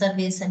 operation,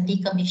 service, and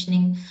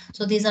decommissioning.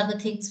 So these are the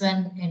things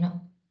when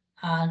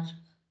are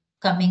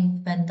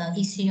coming when the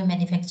ECU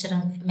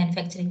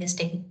manufacturing is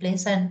taking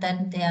place, and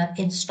then they are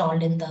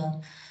installed in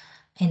the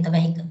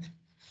vehicle.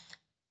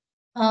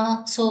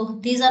 So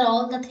these are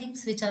all the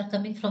things which are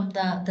coming from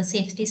the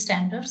safety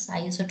standards.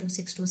 ISO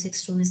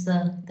 26262 is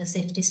the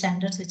safety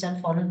standards which are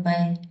followed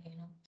by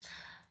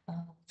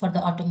for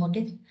the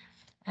automotive,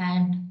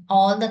 and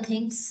all the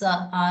things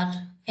are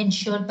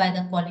ensured by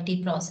the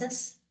quality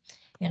process.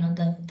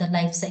 The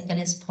life cycle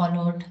is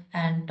followed,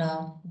 and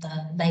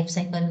the life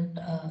cycle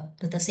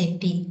the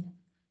safety,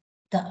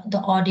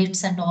 the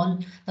audits and all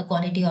the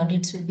quality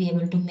audits will be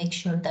able to make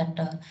sure that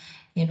the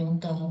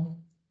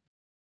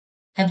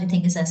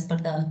everything is as per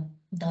the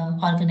the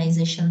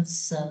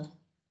organization's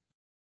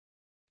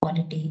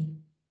quality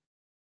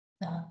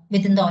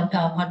within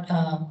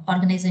the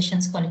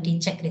organization's quality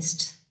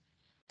checklist.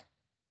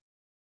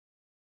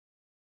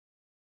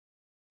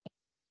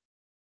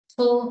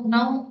 So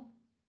now,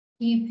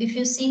 if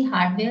you see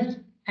hardware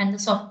and the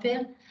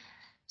software,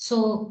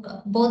 so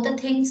both the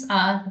things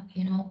are,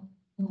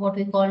 what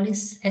we call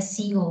is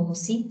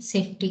SCOC,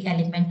 safety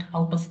element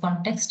out of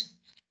context.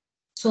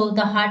 So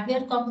the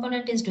hardware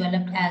component is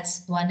developed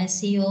as one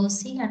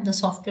SCOC and the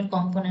software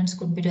components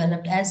could be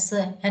developed as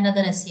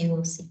another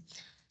SCOC.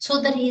 So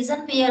the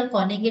reason we are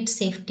calling it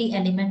safety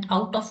element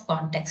out of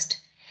context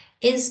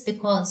is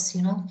because,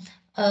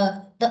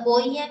 the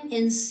OEM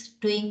is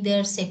doing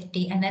their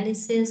safety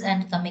analysis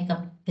and coming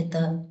up with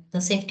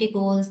the safety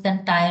goals.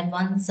 Then tier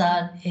ones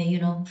are,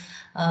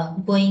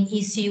 going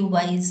ECU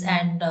wise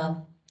and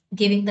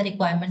giving the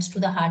requirements to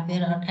the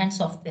hardware and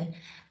software.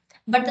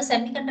 But the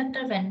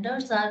semiconductor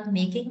vendors are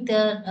making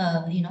their,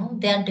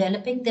 they are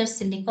developing their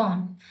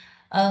silicon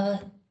uh,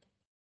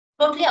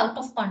 totally out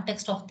of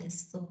context of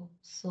this.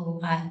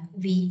 So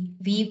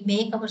we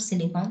make our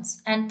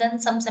silicons, and then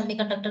some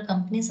semiconductor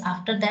companies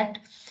after that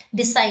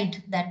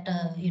decide that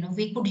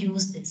we could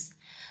use this.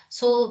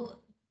 So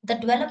the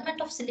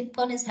development of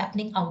silicon is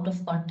happening out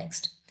of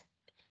context.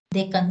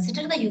 They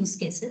consider the use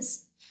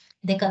cases,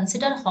 they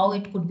consider how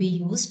it could be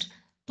used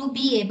to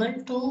be able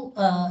to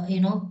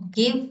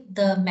give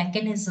the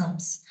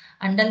mechanisms,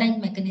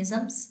 underlying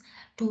mechanisms,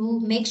 to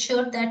make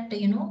sure that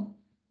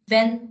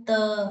when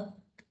the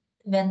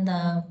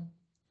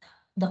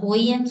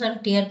OEMs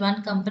or tier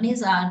one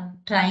companies are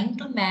trying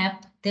to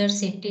map their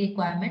safety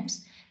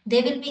requirements,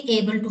 they will be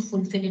able to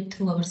fulfill it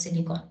through our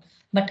silicon.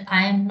 But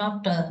I am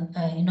not,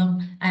 I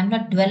am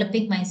not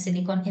developing my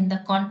silicon in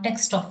the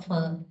context of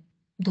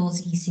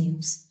those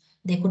ECUs.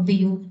 They could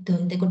be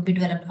they could be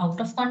developed out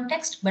of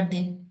context, but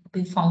they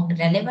could be found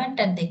relevant,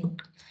 and they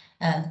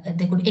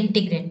could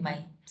integrate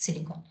my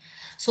silicon.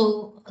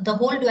 So the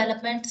whole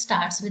development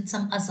starts with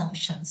some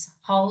assumptions,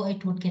 how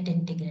it would get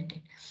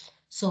integrated.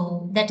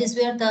 So that is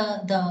where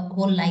the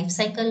whole life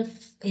cycle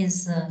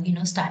is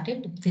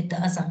started with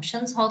the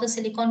assumptions how the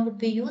silicon would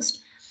be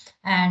used,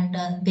 and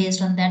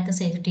based on that the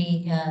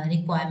safety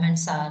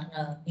requirements are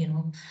uh,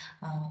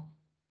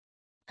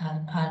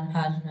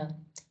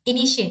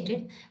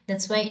 initiated.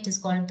 That's why it is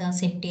called the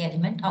safety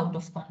element out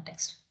of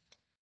context.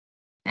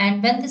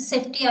 And when this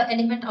safety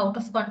element out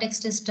of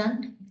context is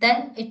done,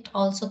 then it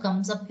also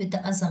comes up with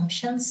the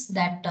assumptions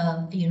that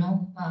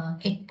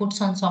it puts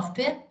on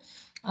software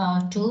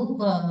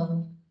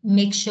to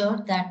make sure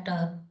that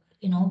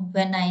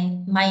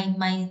when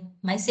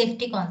my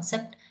safety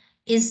concept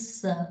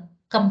is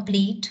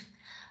complete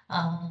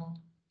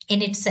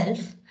in itself.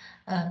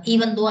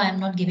 Even though I am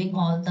not giving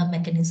all the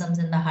mechanisms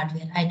in the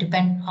hardware, I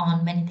depend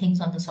on many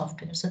things on the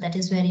software. So that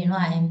is where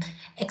I am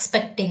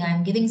expecting, I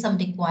am giving some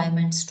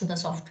requirements to the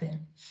software.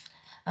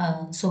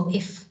 So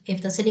if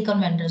the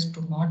silicon vendors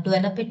do not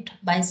develop it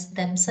by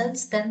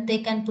themselves, then they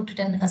can put it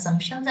in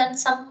assumptions, and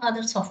some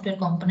other software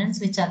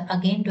components which are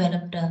again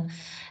developed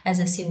as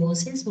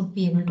SCOCs would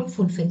be able to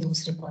fulfill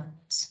those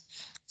requirements.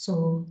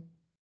 So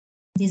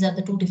these are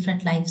the two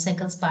different life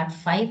cycles, part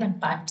 5 and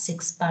part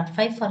 6. Part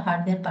 5 for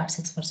hardware, part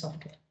 6 for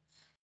software.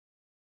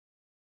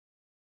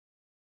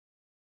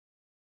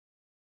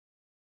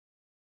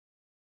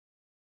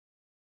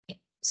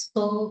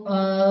 So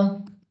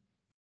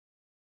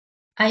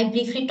I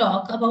briefly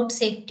talk about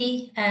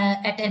safety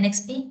at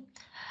NXP.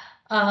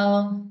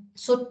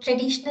 So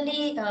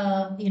traditionally,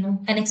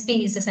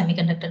 NXP is a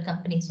semiconductor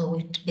company, so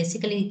it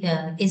basically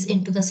is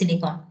into the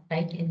silicon,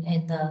 right?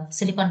 In the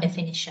silicon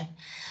definition,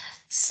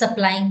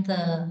 supplying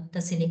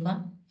the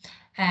silicon,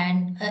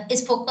 and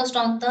is focused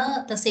on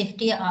the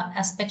safety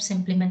aspects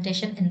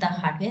implementation in the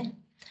hardware.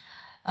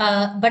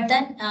 But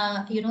then,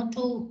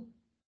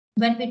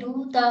 when we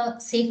do the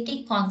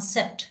safety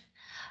concept,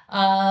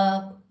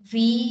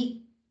 we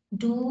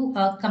do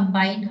a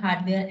combined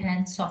hardware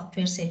and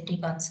software safety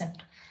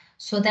concept,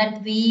 so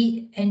that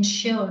we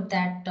ensure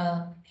that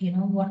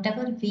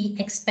whatever we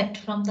expect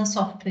from the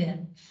software,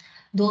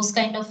 those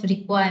kind of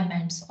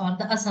requirements or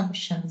the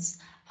assumptions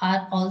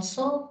are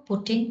also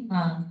put in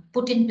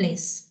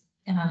place,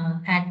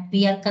 and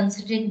we are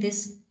considering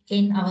this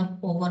in our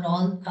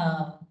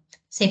overall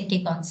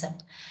safety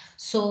concept.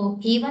 So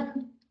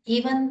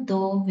even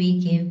though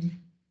we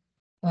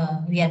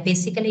are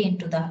basically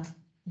into the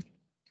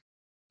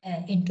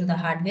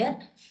hardware,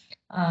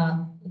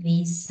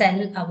 we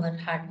sell our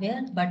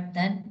hardware, but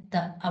then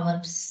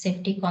our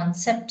safety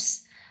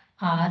concepts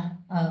are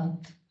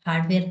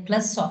hardware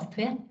plus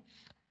software.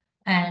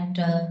 And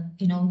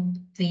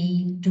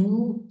we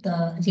do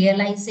the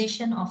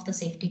realization of the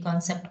safety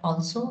concept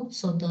also.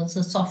 So the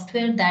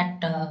software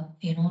that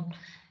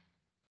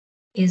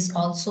is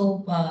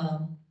also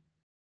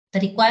the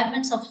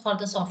requirements for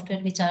the software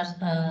which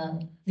are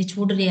which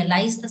would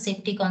realize the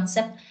safety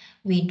concept.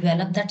 We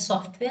develop that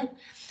software.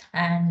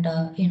 and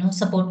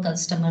support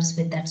customers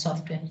with that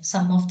software.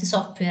 Some of the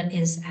software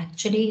is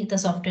actually the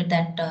software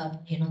that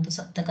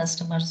the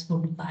customers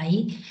would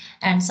buy,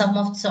 and some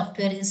of the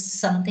software is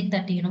something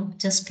that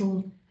just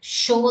to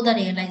show the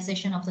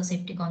realization of the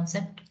safety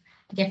concept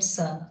gets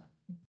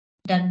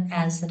done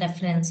as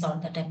reference or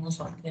the demo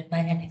software by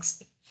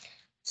NXP.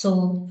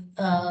 So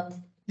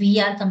we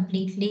are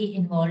completely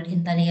involved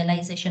in the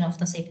realization of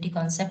the safety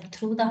concept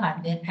through the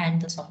hardware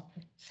and the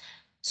software.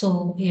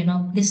 So,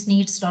 this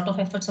needs a lot of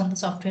efforts on the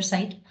software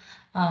side.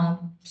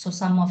 So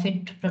some of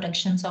it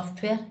production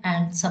software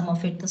and some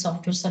of it the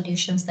software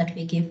solutions that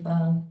we give,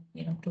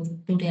 to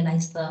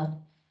realize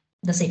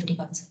the safety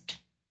concept.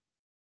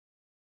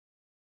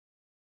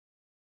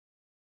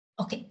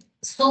 Okay,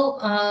 so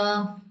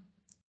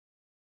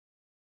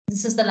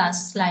this is the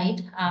last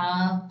slide.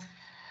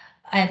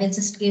 I will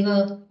just give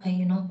a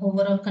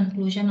overall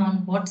conclusion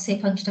on what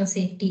functional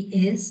safety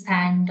is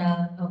and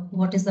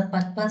what is the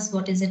purpose,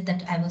 what is it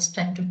that I was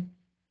trying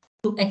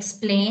to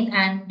explain,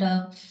 and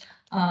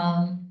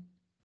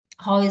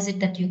how is it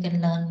that you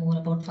can learn more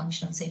about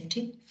functional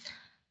safety.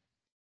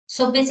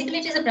 So basically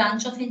it is a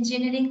branch of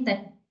engineering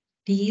that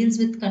deals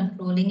with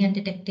controlling and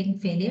detecting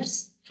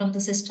failures from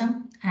the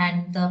system,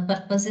 and the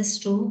purpose is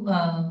to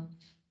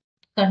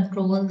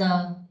control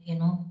the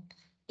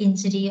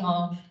injury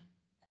or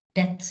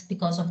death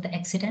because of the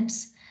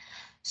accidents.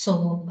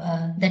 So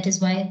that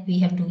is why we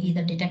have to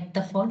either detect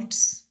the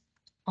faults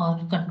or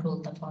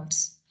control the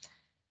faults,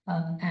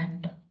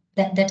 and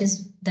that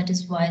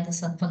is why the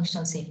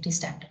functional safety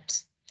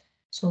standards.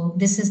 So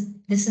this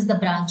is the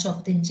branch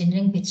of the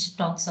engineering which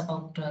talks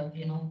about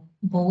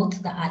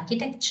both the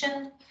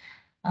architecture,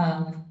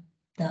 uh,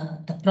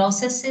 the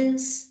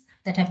processes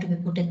that have to be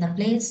put in the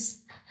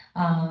place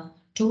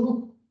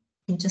to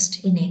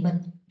just enable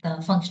the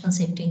functional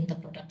safety in the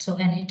product. So,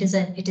 and it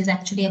is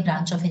actually a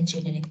branch of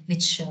engineering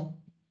which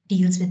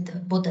deals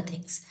with both the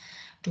things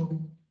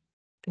to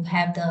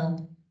have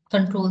the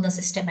control the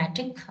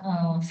systematic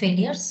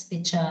failures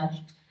which are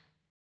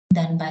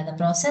done by the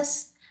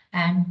process,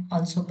 and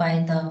also by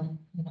the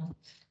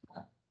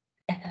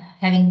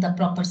having the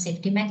proper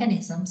safety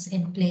mechanisms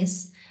in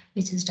place,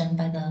 which is done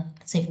by the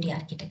safety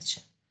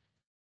architecture.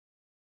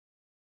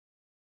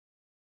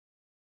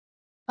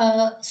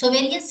 So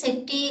various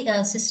safety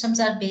systems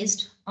are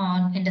based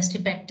on industry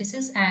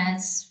practices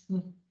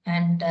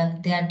and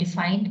they are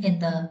defined in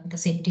the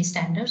safety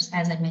standards,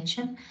 as I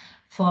mentioned.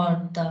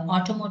 For the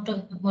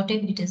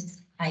automotive, it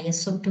is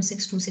ISO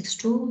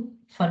 26262,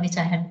 for which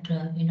I had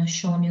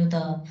shown you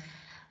the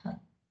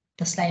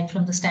slide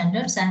from the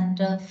standards, and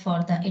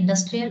for the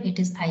industrial, it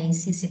is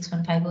IEC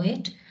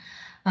 61508.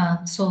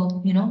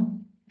 So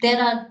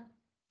there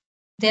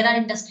are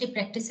industry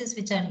practices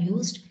which are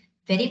used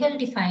very well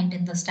defined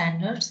in the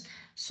standards.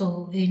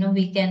 So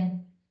we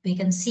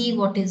can see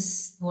what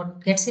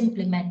gets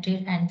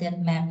implemented and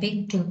then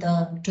mapping to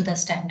the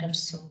standards.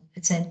 So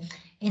it's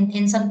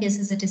in some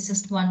cases it is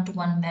just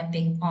one-to-one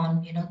mapping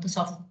on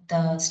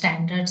the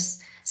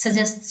standards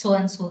suggest so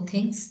and so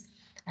things,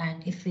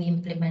 and if we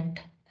implement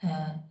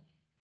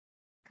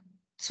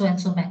so and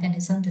so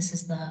mechanism, this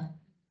is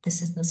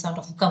the sort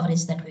of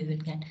coverage that we will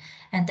get,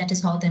 and that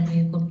is how then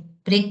we could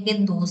bring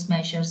in those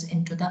measures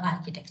into the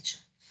architecture.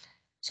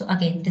 So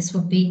again, this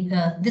would be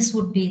the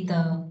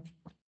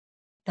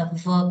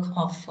work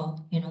of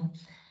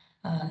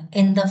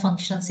in the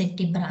functional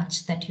safety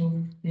branch that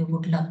you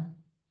would learn.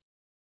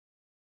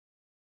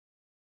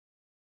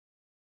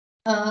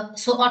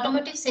 So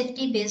automotive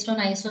safety based on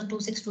ISO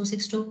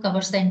 26262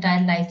 covers the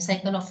entire life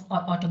cycle of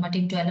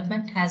automotive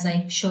development, as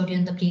I showed you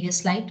in the previous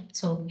slide.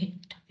 So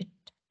it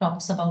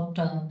talks about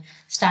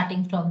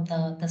starting from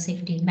the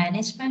safety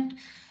management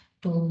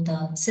to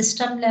the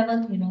system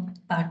level,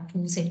 part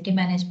 2 safety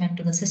management,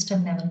 to the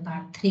system level,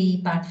 part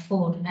 3, part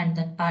 4, and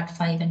then part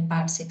 5 and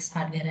part 6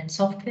 hardware and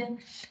software,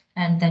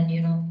 and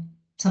then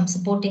some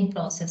supporting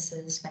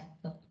processes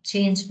like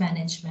change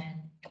management,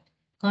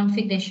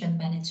 configuration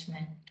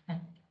management,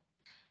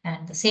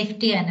 and the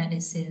safety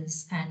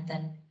analysis, and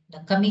then the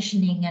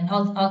commissioning, and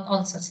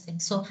all such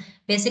things. So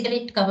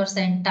basically it covers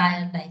the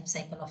entire life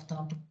cycle of the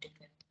automotive.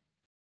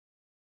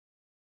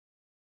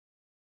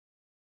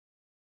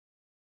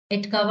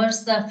 It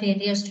covers the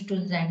failures due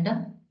to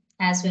random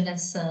as well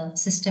as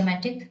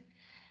systematic,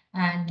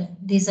 and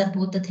these are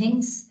both the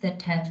things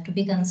that have to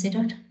be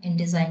considered in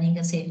designing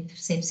a safe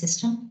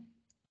system.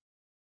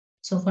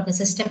 So for the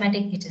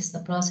systematic, it is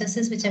the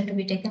processes which have to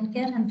be taken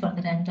care, and for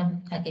the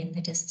random, again,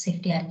 it is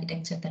safety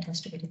architecture that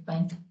has to be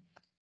defined.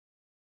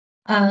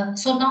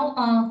 So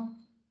now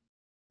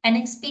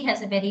NXP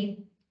has a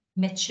very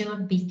mature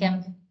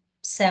BCAM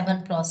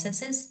 7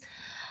 processes,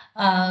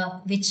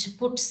 which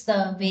puts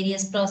the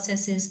various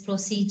processes,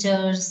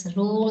 procedures,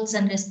 roles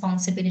and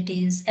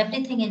responsibilities,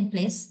 everything in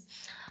place,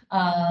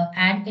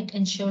 and it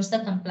ensures the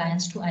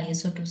compliance to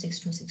ISO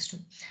 26262.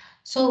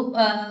 So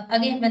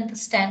again, when the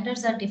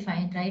standards are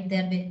defined, right,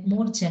 they're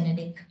more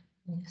generic.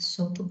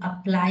 So to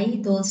apply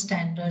those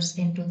standards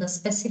into the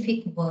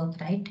specific work,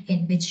 right,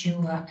 in which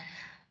you are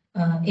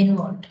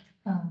involved,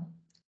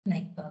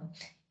 like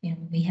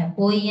we have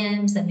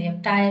OEMs, then we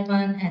have Tier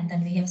 1, and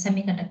then we have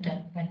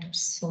semiconductor vendors.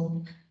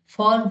 So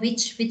for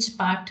which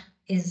part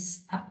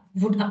is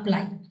would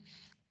apply,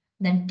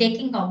 then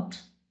taking out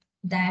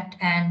that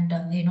and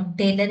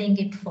tailoring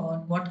it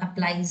for what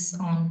applies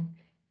on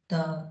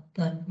the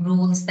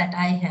roles that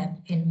I have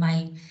in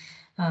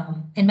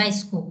my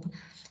scope.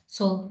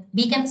 So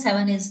BCAM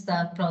 7 is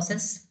the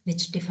process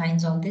which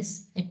defines all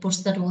this. It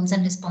puts the roles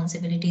and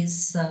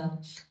responsibilities.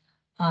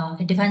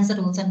 It defines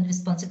the roles and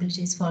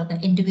responsibilities for the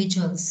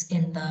individuals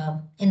in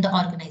the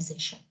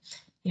organization,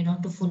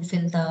 to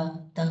fulfill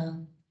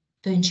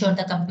to ensure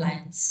the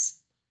compliance.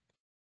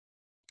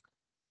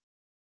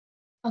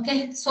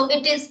 Okay, so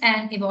it is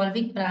an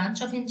evolving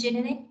branch of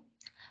engineering,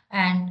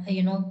 and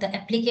the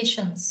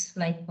applications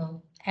like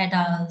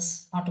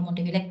ADAS,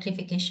 automotive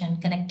electrification,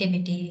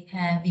 connectivity,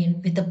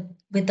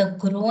 with the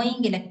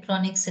growing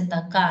electronics in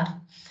the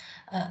car,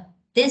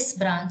 this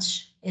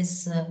branch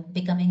is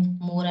becoming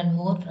more and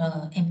more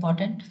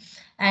important,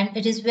 and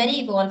it is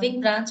very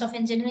evolving branch of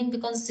engineering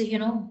because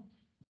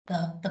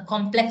the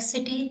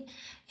complexity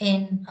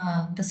in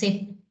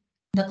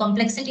the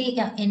complexity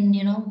in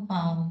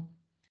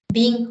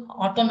being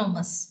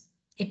autonomous,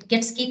 it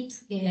keeps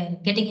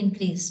getting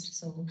increased.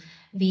 So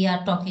we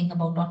are talking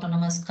about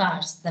autonomous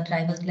cars, the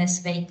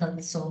driverless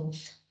vehicles. So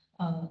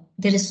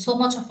there is so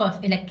much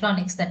of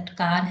electronics that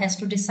car has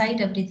to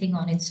decide everything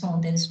on its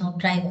own. There is no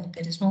driver,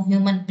 there is no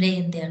human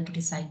brain there to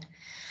decide.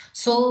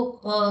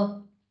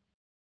 So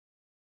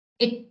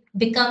it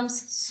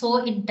becomes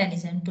so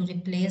intelligent to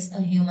replace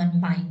a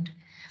human mind.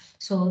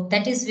 So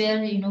that is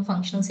where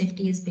functional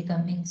safety is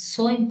becoming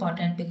so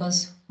important,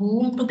 because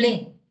whom to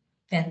blame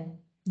when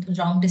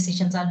wrong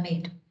decisions are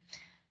made.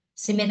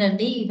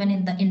 Similarly, even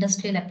in the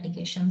industrial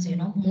applications,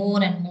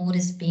 more and more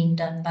is being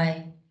done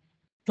by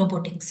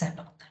robotics and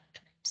all that.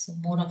 So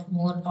more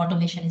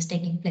automation is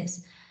taking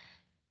place.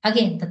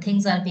 Again, the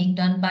things are being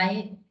done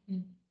by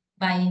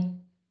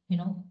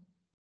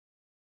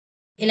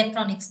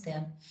electronics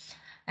there.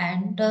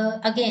 And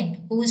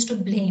again, who is to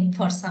blame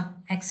for some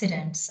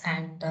accidents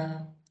and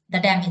the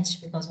damage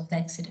because of the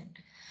accident?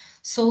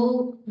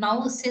 So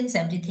now, since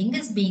everything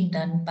is being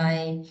done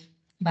by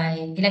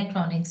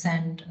electronics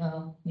and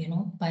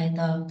by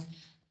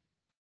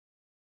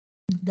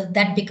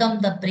that become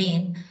the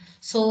brain,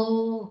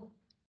 so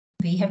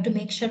we have to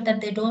make sure that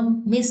they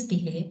don't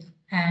misbehave,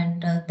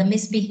 and the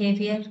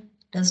misbehavior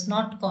does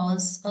not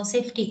cause a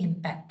safety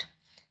impact.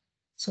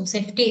 So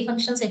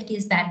functional safety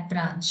is that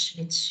branch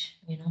which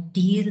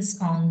deals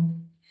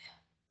on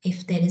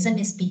if there is a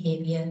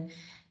misbehavior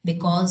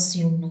because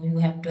you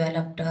have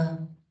developed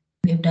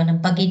you have done a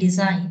buggy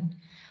design,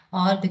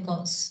 or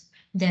because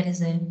there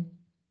is a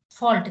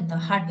fault in the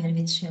hardware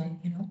which a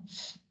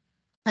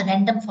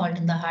random fault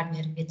in the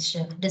hardware which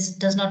this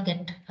does not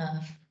get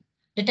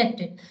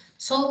detected.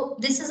 So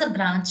this is a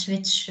branch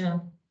which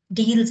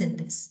deals in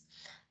this,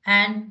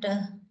 and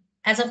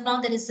as of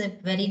now there is a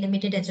very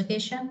limited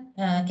education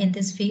in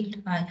this field.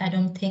 I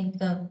don't think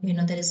there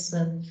is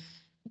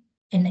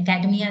in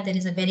academia there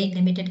is a very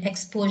limited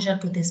exposure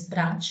to this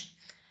branch.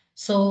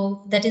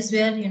 So that is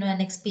where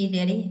NXP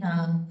really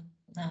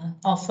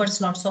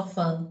offers lots of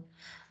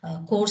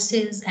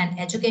courses and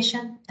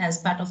education as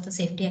part of the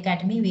Safety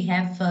Academy. We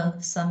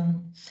have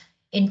some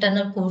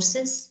internal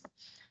courses.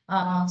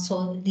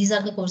 So these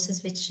are the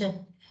courses which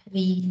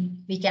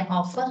we can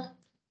offer,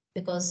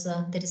 because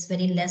there is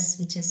very less,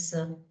 which is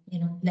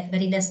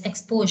very less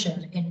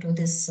exposure into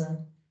this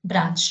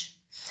branch.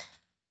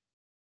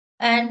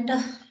 And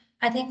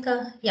I think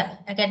yeah,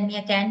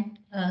 academia can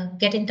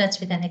get in touch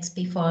with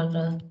NXP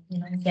for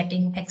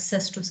getting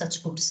access to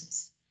such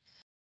courses.